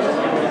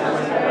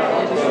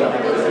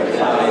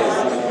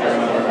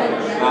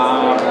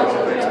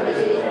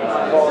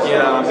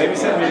yeah, maybe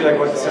send me like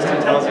what the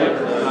system tells you,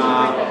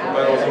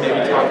 but also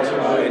maybe talk to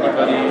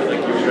anybody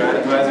like your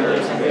advisor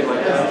or something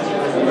like that.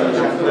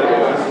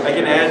 I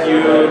can add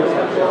you.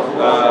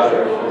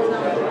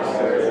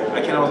 I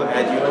can also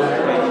add you by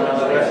email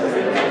address.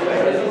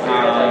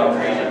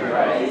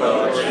 But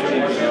it shouldn't be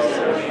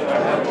necessary.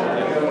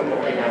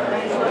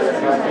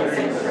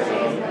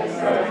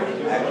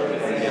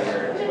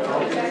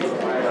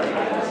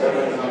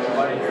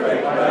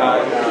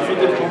 If you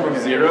did homework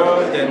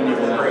 0, then you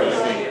will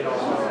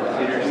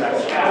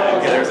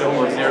okay, there's a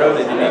homework 0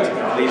 that you need to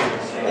complete.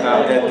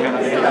 That kind of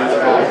introduces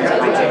all these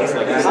concepts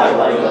like this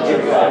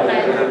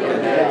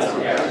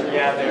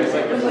yeah, there's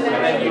like, and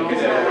then you could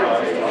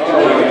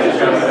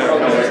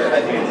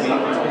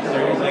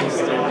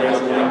there's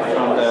a link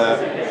from the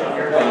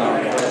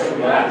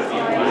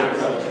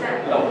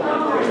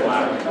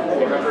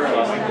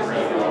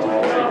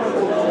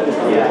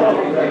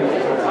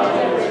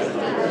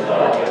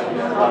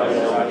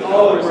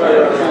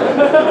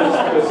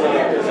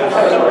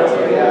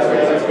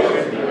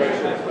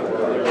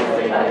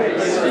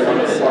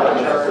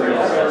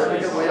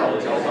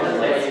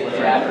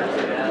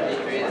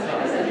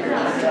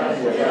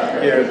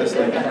here, this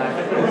link. And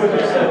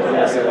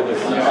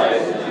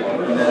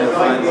then it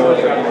finds all the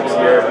homeworks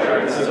here.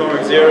 This is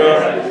homework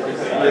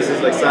 0. This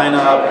is like sign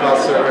up,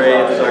 class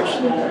survey,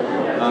 introduction.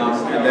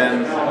 And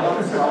then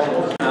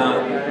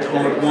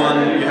homework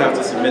 1, you have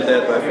to submit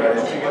that by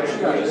Friday.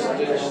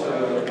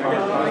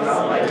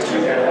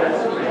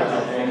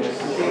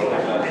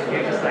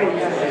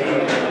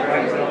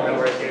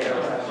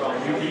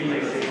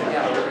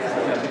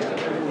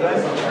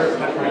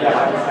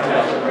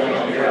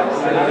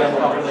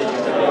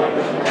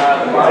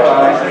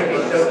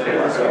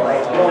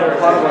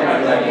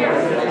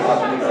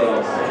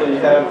 So you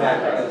have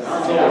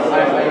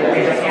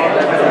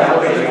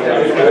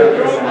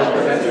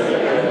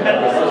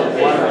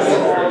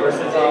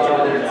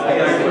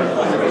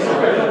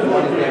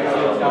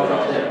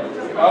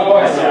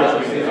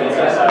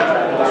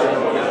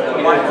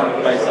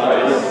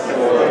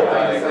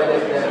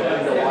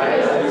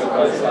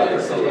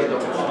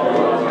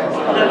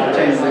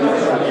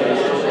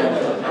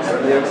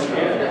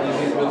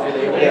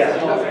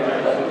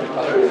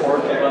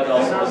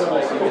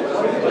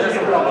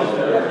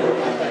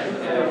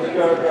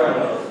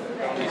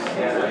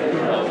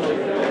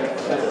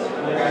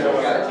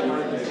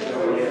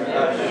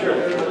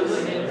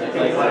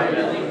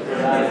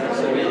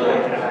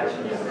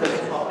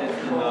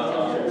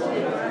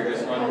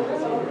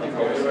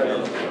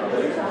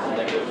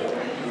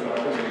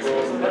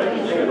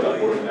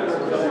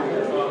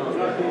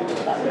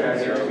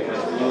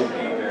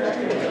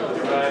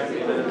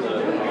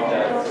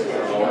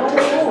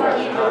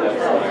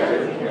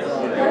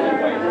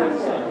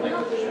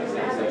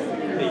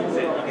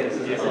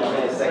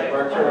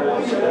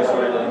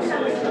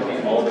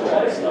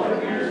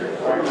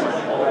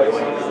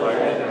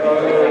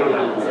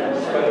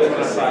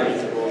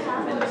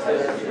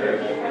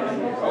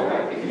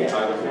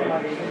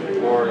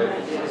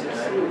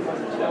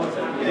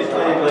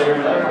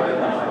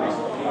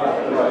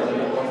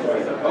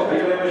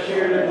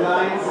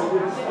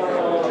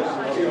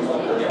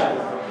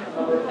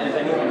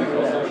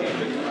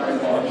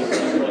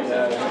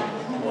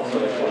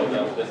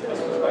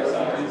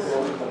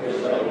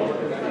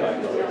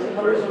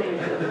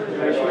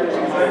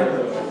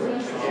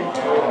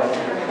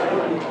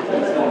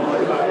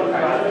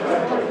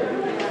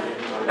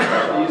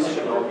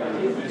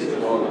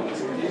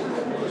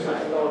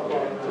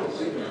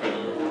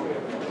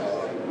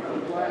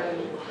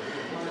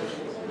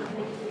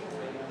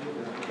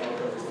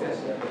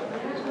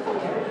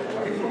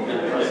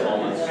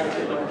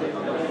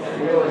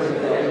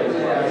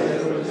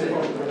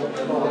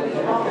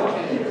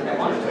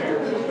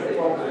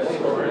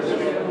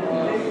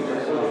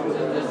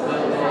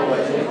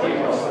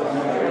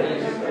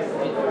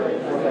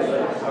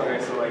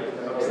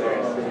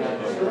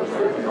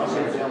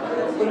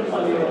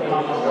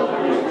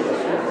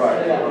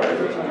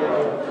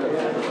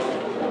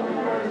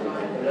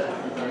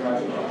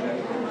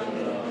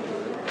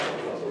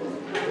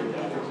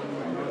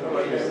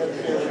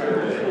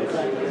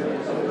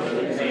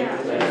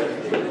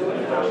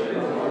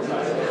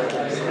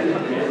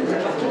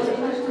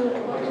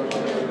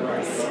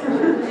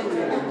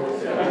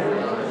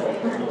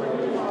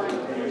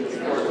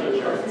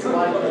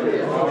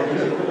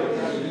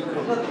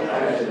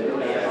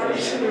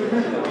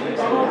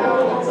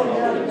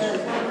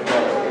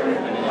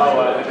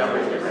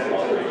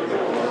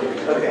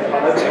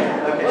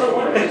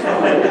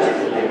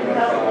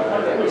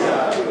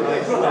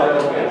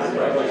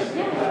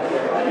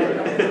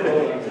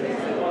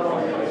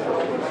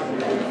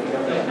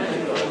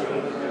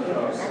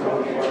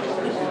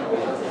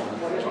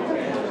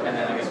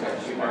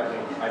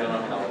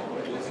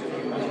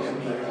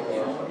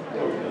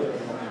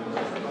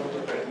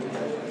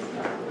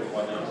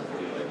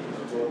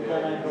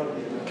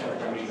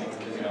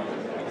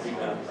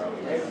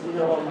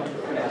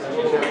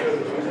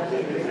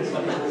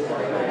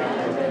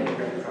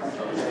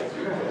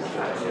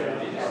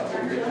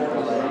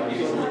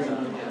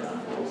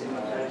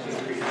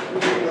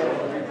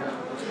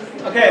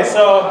Okay,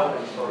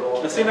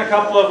 so I've seen a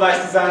couple of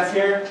nice designs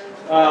here.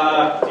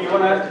 Do you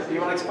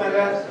wanna explain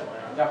that?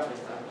 Yeah.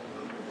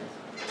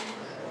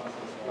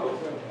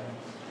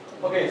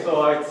 Okay,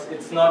 so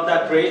it's not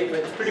that great.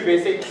 It's pretty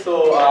basic.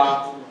 So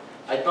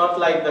I thought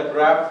like the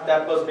graph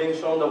that was being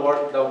shown, the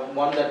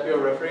one that we are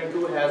referring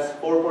to, has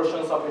 4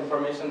 portions of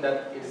information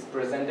that it is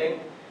presenting.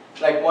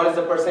 Like one is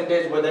the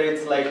percentage, whether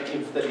it's like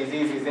if the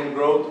disease is in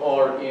growth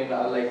or in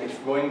like it's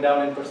going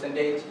down in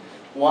percentage.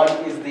 One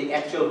is the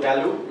actual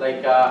value,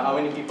 like how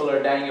many people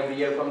are dying every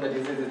year from the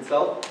disease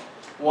itself.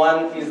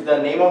 One is the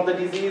name of the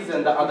disease,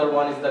 and the other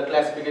one is the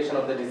classification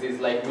of the disease,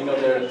 like we know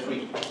there are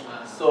 3.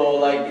 So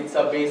like it's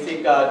a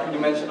basic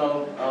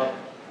 2-dimensional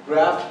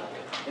graph.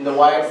 In the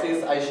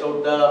y-axis, I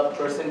showed the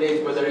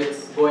percentage, whether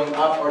it's going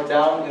up or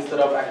down, instead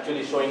of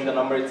actually showing the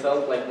number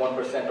itself, like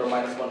 1% or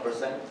minus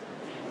 1%.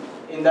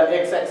 In the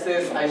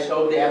x-axis, I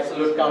showed the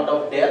absolute count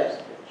of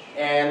death.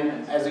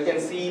 And as you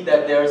can see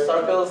that there are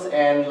circles,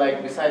 and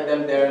like beside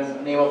them there is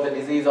name of the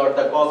disease or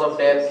the cause of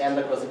death and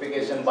the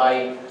classification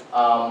by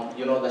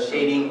you know, the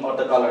shading or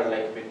the color,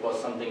 like if it was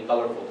something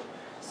colorful.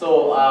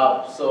 So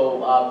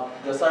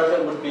the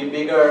circle would be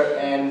bigger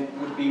and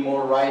would be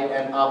more right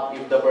and up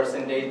if the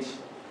percentage,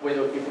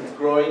 if it's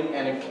growing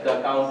and if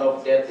the count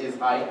of death is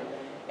high,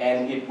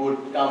 and it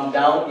would come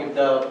down if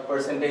the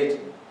percentage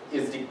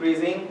is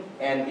decreasing,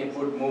 and it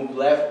would move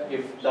left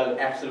if the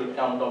absolute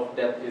count of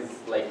death is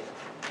like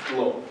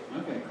low.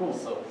 Okay, cool.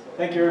 So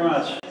Thank you very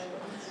much.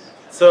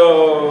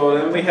 So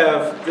then we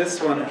have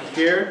this one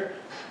here.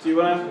 Do you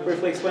want to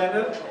briefly explain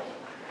that?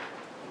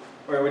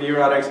 Or would you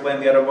rather explain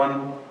the other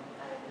one?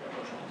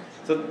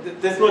 So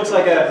this looks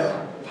like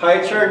a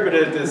pie chart,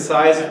 but the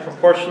size is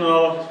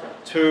proportional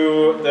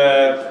to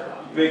the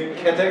big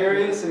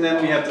categories, and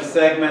then we have the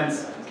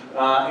segments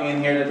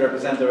in here that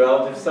represent the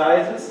relative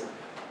sizes.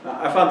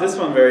 I found this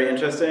one very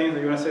interesting. Do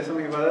you want to say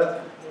something about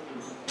that?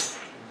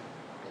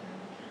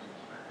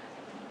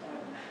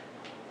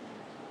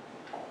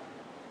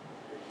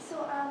 So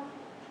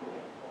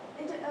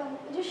it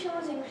just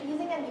shows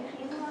increasing and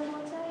decreasing on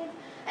both sides,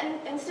 and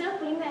instead of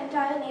putting the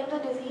entire name of the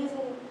disease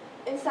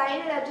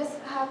inside it, I just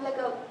have like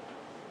a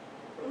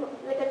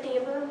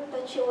table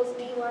that shows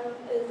V1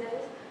 is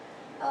this,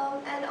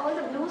 And all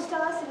the blue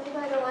stars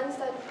signify the ones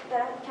that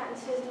have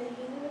cancerous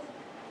diseases.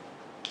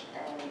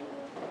 And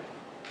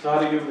So how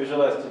do you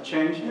visualize the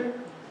change here?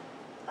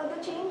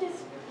 the change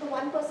is the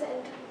 1%,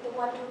 the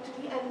 1, 2,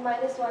 3, and -1,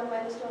 -2, and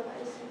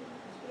 -3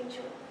 being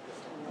shown.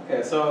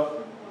 Okay,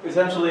 so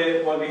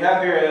essentially what we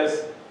have here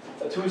is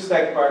two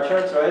stacked bar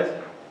charts, right?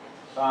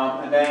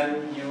 And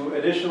then you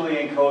additionally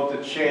encode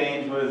the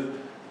change with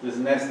this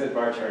nested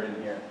bar chart in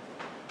here,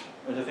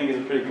 which I think is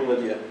a pretty cool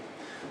idea.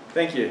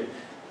 Thank you.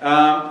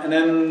 And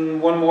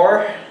then one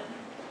more.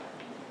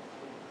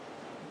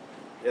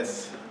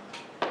 Yes.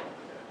 Could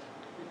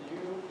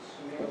you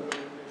zoom in a little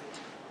bit?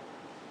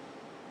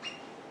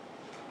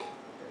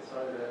 Okay,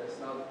 sorry that it's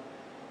not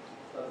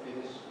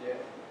finished yet.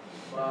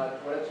 But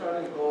what I tried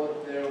to encode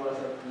there was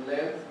a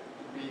length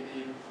to be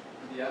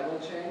the angle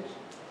change,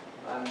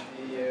 and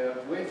the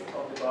width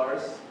of the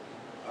bars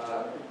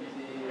could be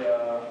the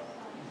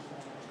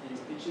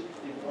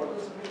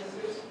importance of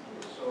indices.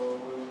 So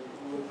we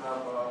would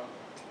have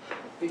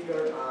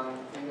thicker and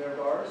thinner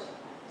bars.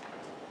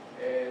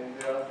 And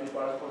there are 3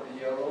 bars for the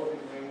yellow, the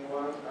green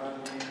one, and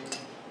the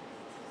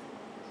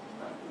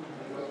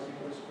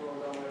scroll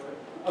down a little bit.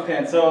 Okay,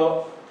 and so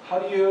how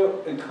do you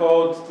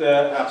encode the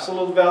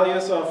absolute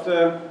values of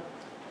the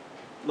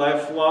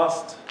life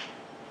lost?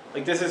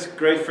 Like this is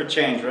great for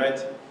change, right?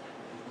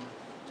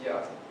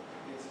 Yeah,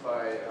 it's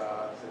by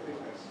the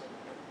thickness.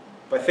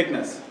 By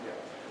thickness? Yeah.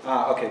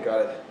 Ah, okay, got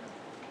it.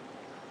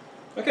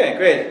 Okay,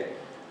 great.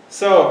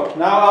 So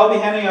now I'll be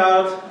handing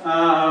out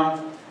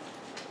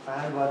I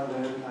had one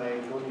where I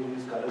don't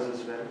use colors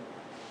as well.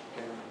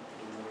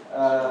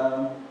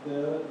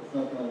 it's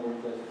not going to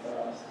work that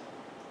fast.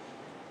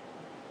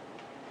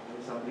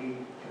 If somebody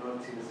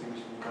cannot see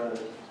distinction in colors,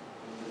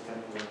 this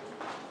can work.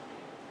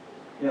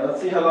 Yeah,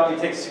 let's see how long it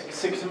takes to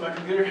six on my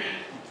computer.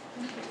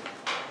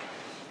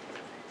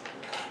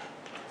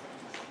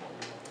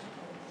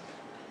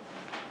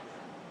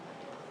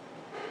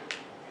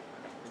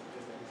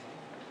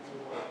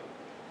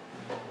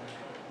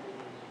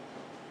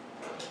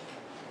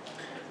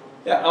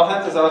 Yeah, I'll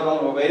hand this out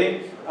while we're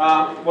waiting.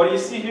 What you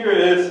see here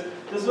is,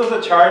 this was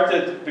a chart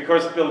that,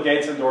 because Bill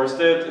Gates endorsed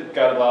it, it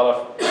got a lot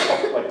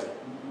of like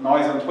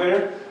noise on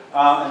Twitter.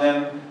 And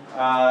then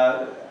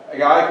a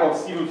guy called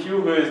Stephen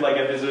Few, who is like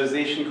a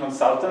visualization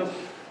consultant,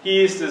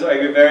 he is this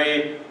like a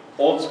very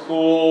old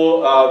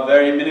school,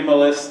 very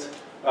minimalist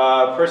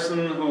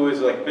person who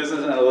is like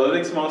business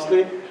analytics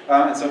mostly.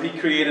 And so he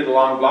created a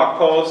long blog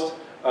post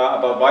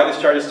about why this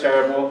chart is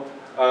terrible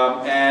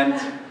and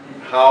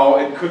how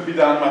it could be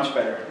done much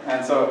better.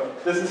 And so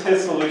this is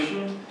his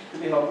solution.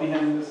 Could you help me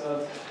hand this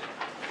out?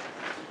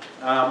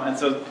 And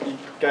so you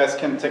guys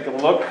can take a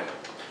look.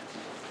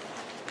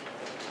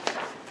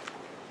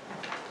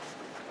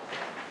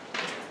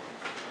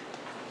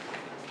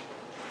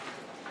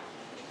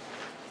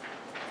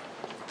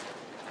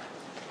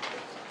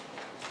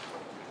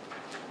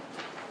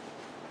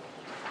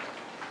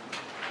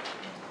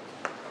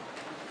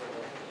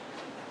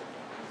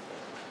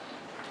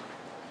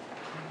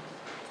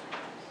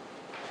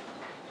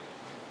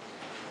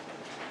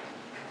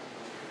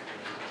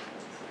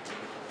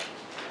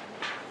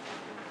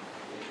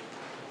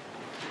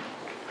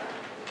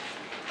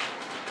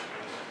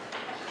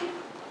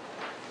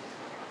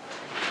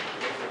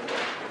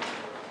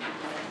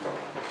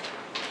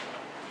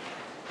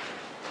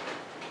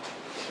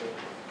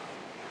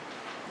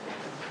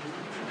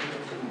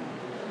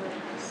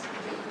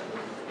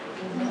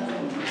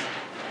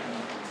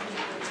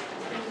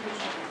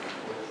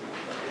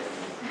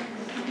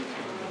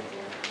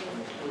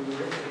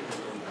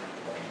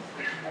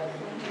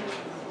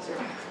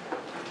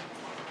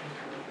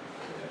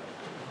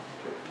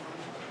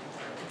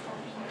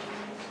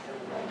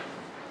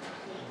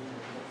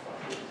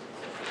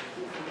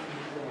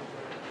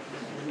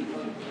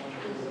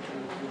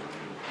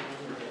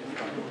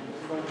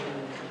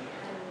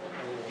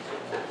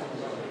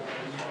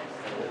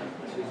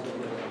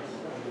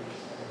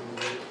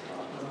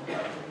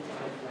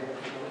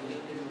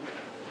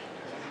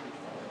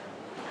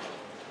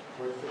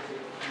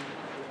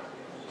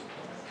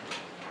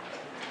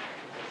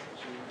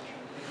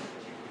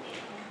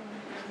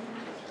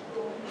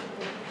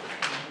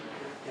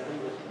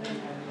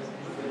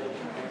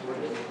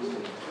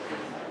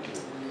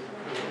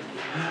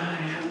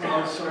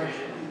 Oh, sorry.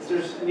 Is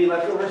there any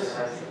leftovers?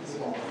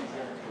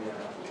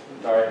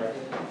 Sorry.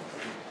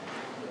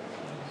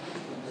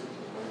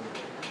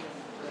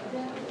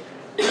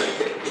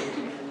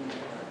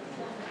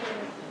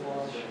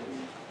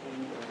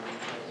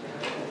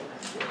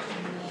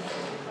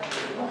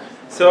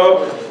 So,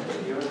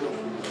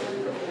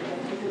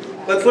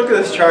 let's look at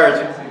this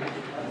chart.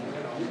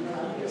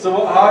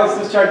 So how is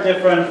this chart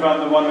different from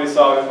the one we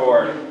saw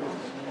before?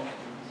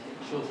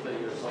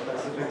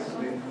 Specifics of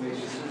the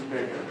information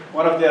spread.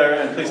 One of the other,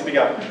 and please speak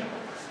up.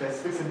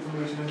 Specifics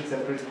information in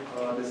separate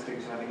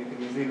distinction. I think you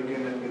can easily look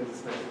in and get the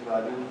specific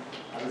value.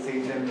 At the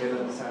same time, get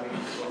understanding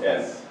of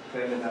Yes.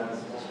 trend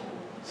analysis.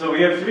 So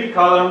we have three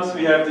columns.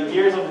 We have the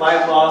years of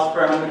life lost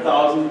per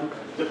 100,000,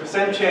 the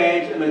percent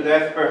change, and the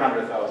death per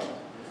 100,000.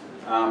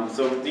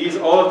 So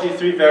all of these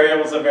three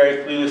variables are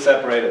very clearly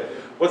separated.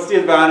 What's the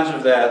advantage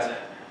of that?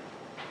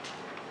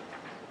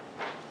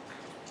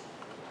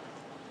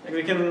 Like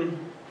we can.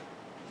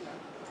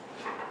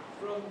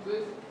 From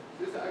this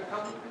I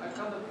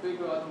can't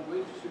figure out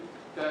which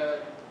data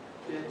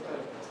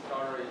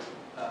storage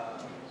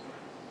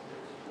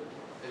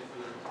is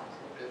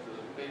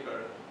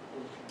bigger.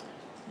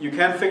 You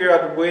can figure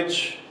out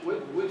which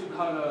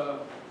color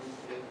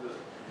is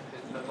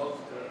the most.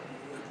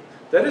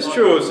 That is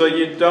true. So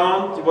you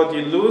don't. What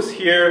you lose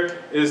here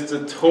is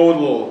the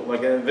total,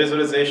 like a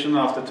visualization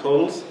of the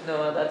totals.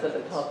 No, that's at the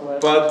top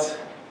left. But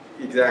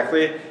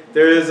exactly,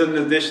 there is an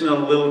additional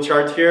little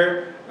chart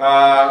here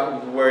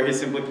where he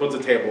simply puts a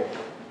table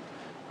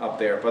up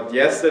there. But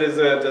yes, there's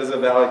a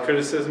valid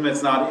criticism.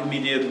 It's not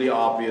immediately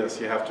obvious.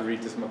 You have to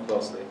read this more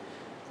closely.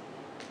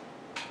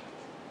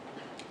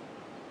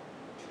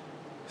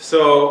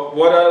 So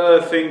what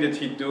other thing did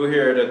he do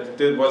here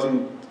that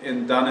wasn't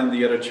done in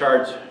the other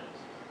chart?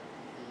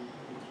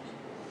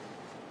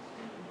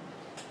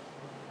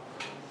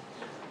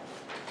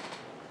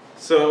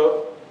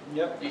 So,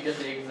 yep. You get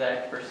the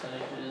exact percent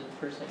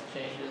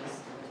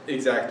changes.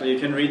 Exactly. You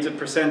can read the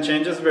percent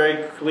changes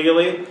very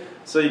clearly.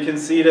 So you can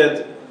see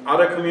that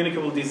other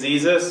communicable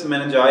diseases,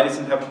 meningitis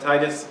and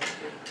hepatitis,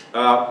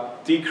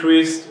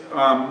 decreased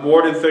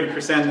more than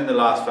 30% in the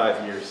last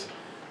 5 years.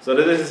 So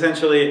that is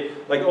essentially,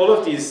 like all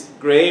of these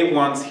gray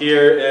ones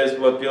here is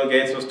what Bill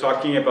Gates was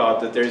talking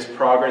about, that there is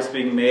progress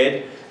being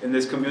made in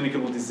these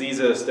communicable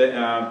diseases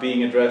that,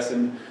 being addressed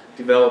in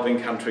developing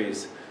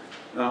countries.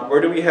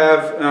 Where do we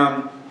have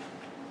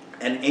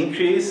an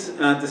increase?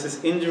 This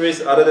is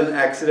injuries other than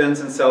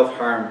accidents and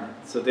self-harm.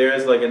 So there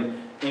is like an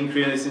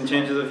increase in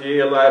changes of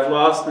year life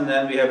lost, and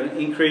then we have an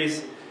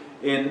increase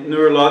in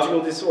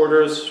neurological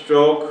disorders,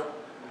 stroke,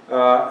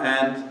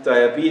 and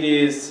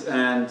diabetes,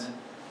 and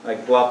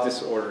like blood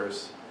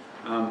disorders.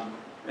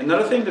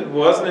 Another thing that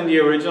wasn't in the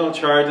original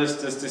chart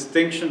is this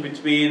distinction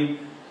between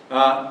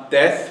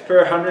death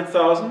per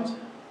 100,000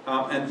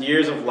 and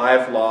years of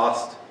life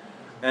lost.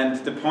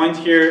 And the point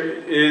here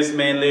is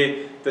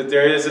mainly that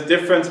there is a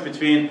difference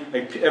between,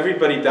 like,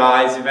 everybody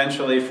dies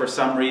eventually for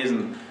some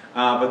reason,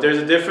 but there's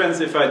a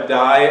difference if I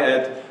die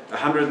at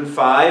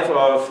 105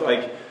 of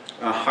like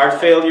heart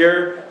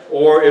failure,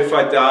 or if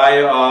I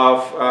die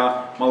of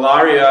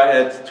malaria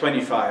at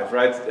 25,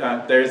 right?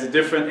 There's a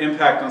different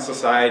impact on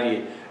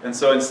society. And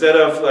so instead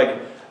of like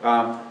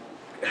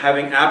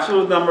having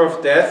absolute number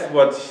of deaths,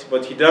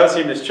 what he does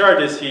in this chart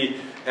is he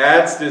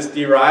adds this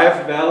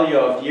derived value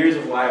of years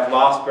of life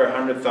lost per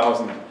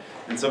 100,000.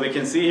 And so we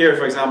can see here,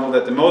 for example,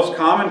 that the most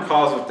common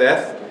cause of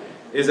death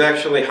is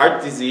actually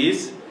heart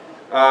disease,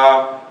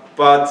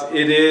 but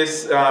it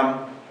is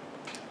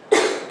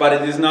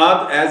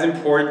not as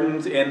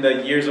important in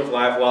the years of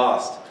life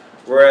lost.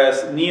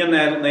 Whereas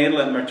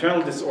neonatal and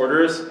maternal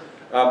disorders,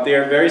 they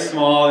are very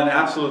small in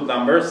absolute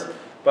numbers,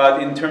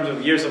 but in terms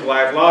of years of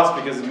life lost,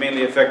 because it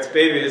mainly affects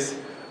babies,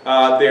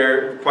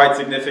 they're quite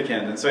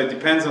significant. And so it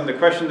depends on the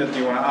question that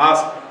you want to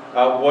ask,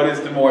 what is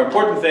the more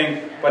important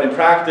thing, but in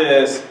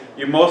practice,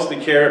 you mostly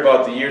care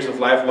about the years of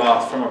life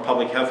lost from a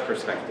public health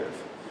perspective.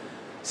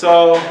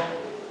 So,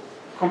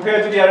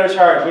 compared to the other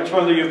chart, which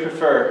one do you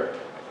prefer?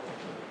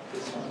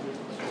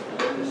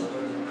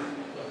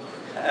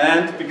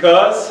 And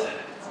because?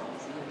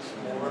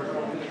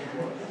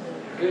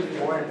 It's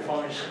more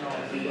informational.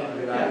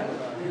 Yeah.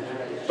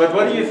 But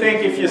what do you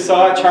think if you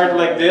saw a chart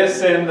like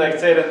this in, like,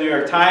 say, the New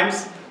York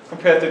Times,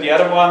 compared to the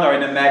other one, or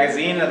in a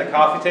magazine at a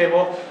coffee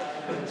table?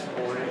 It's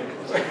boring.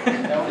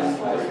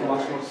 It's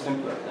much more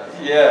simpler.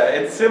 Yeah,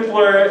 it's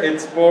simpler,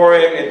 it's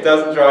boring, it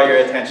doesn't draw your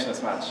attention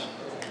as much.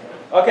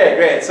 Okay,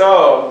 great.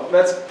 So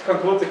let's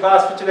conclude the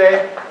class for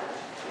today.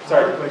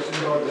 Sorry. I have a question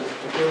about this,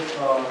 because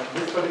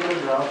this particular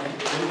graph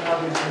didn't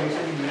have the information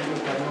you need to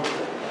kind of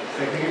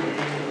segregate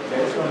between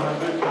less than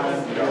 100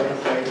 and the other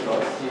side.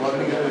 What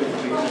do you get the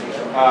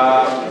information?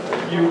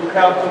 You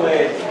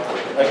calculate,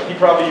 like he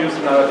probably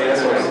used another data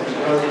source.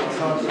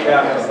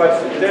 Yeah, but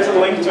there's a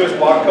link to his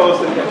blog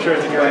post, and I'm sure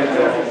it's explained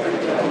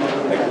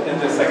like in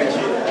the second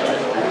sheet.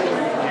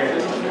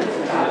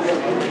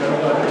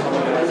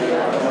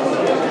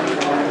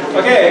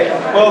 Okay,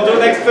 well,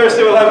 next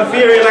Thursday we'll have a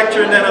theory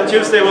lecture, and then on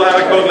Tuesday we'll have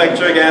a code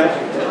lecture again.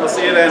 I'll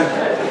see you then.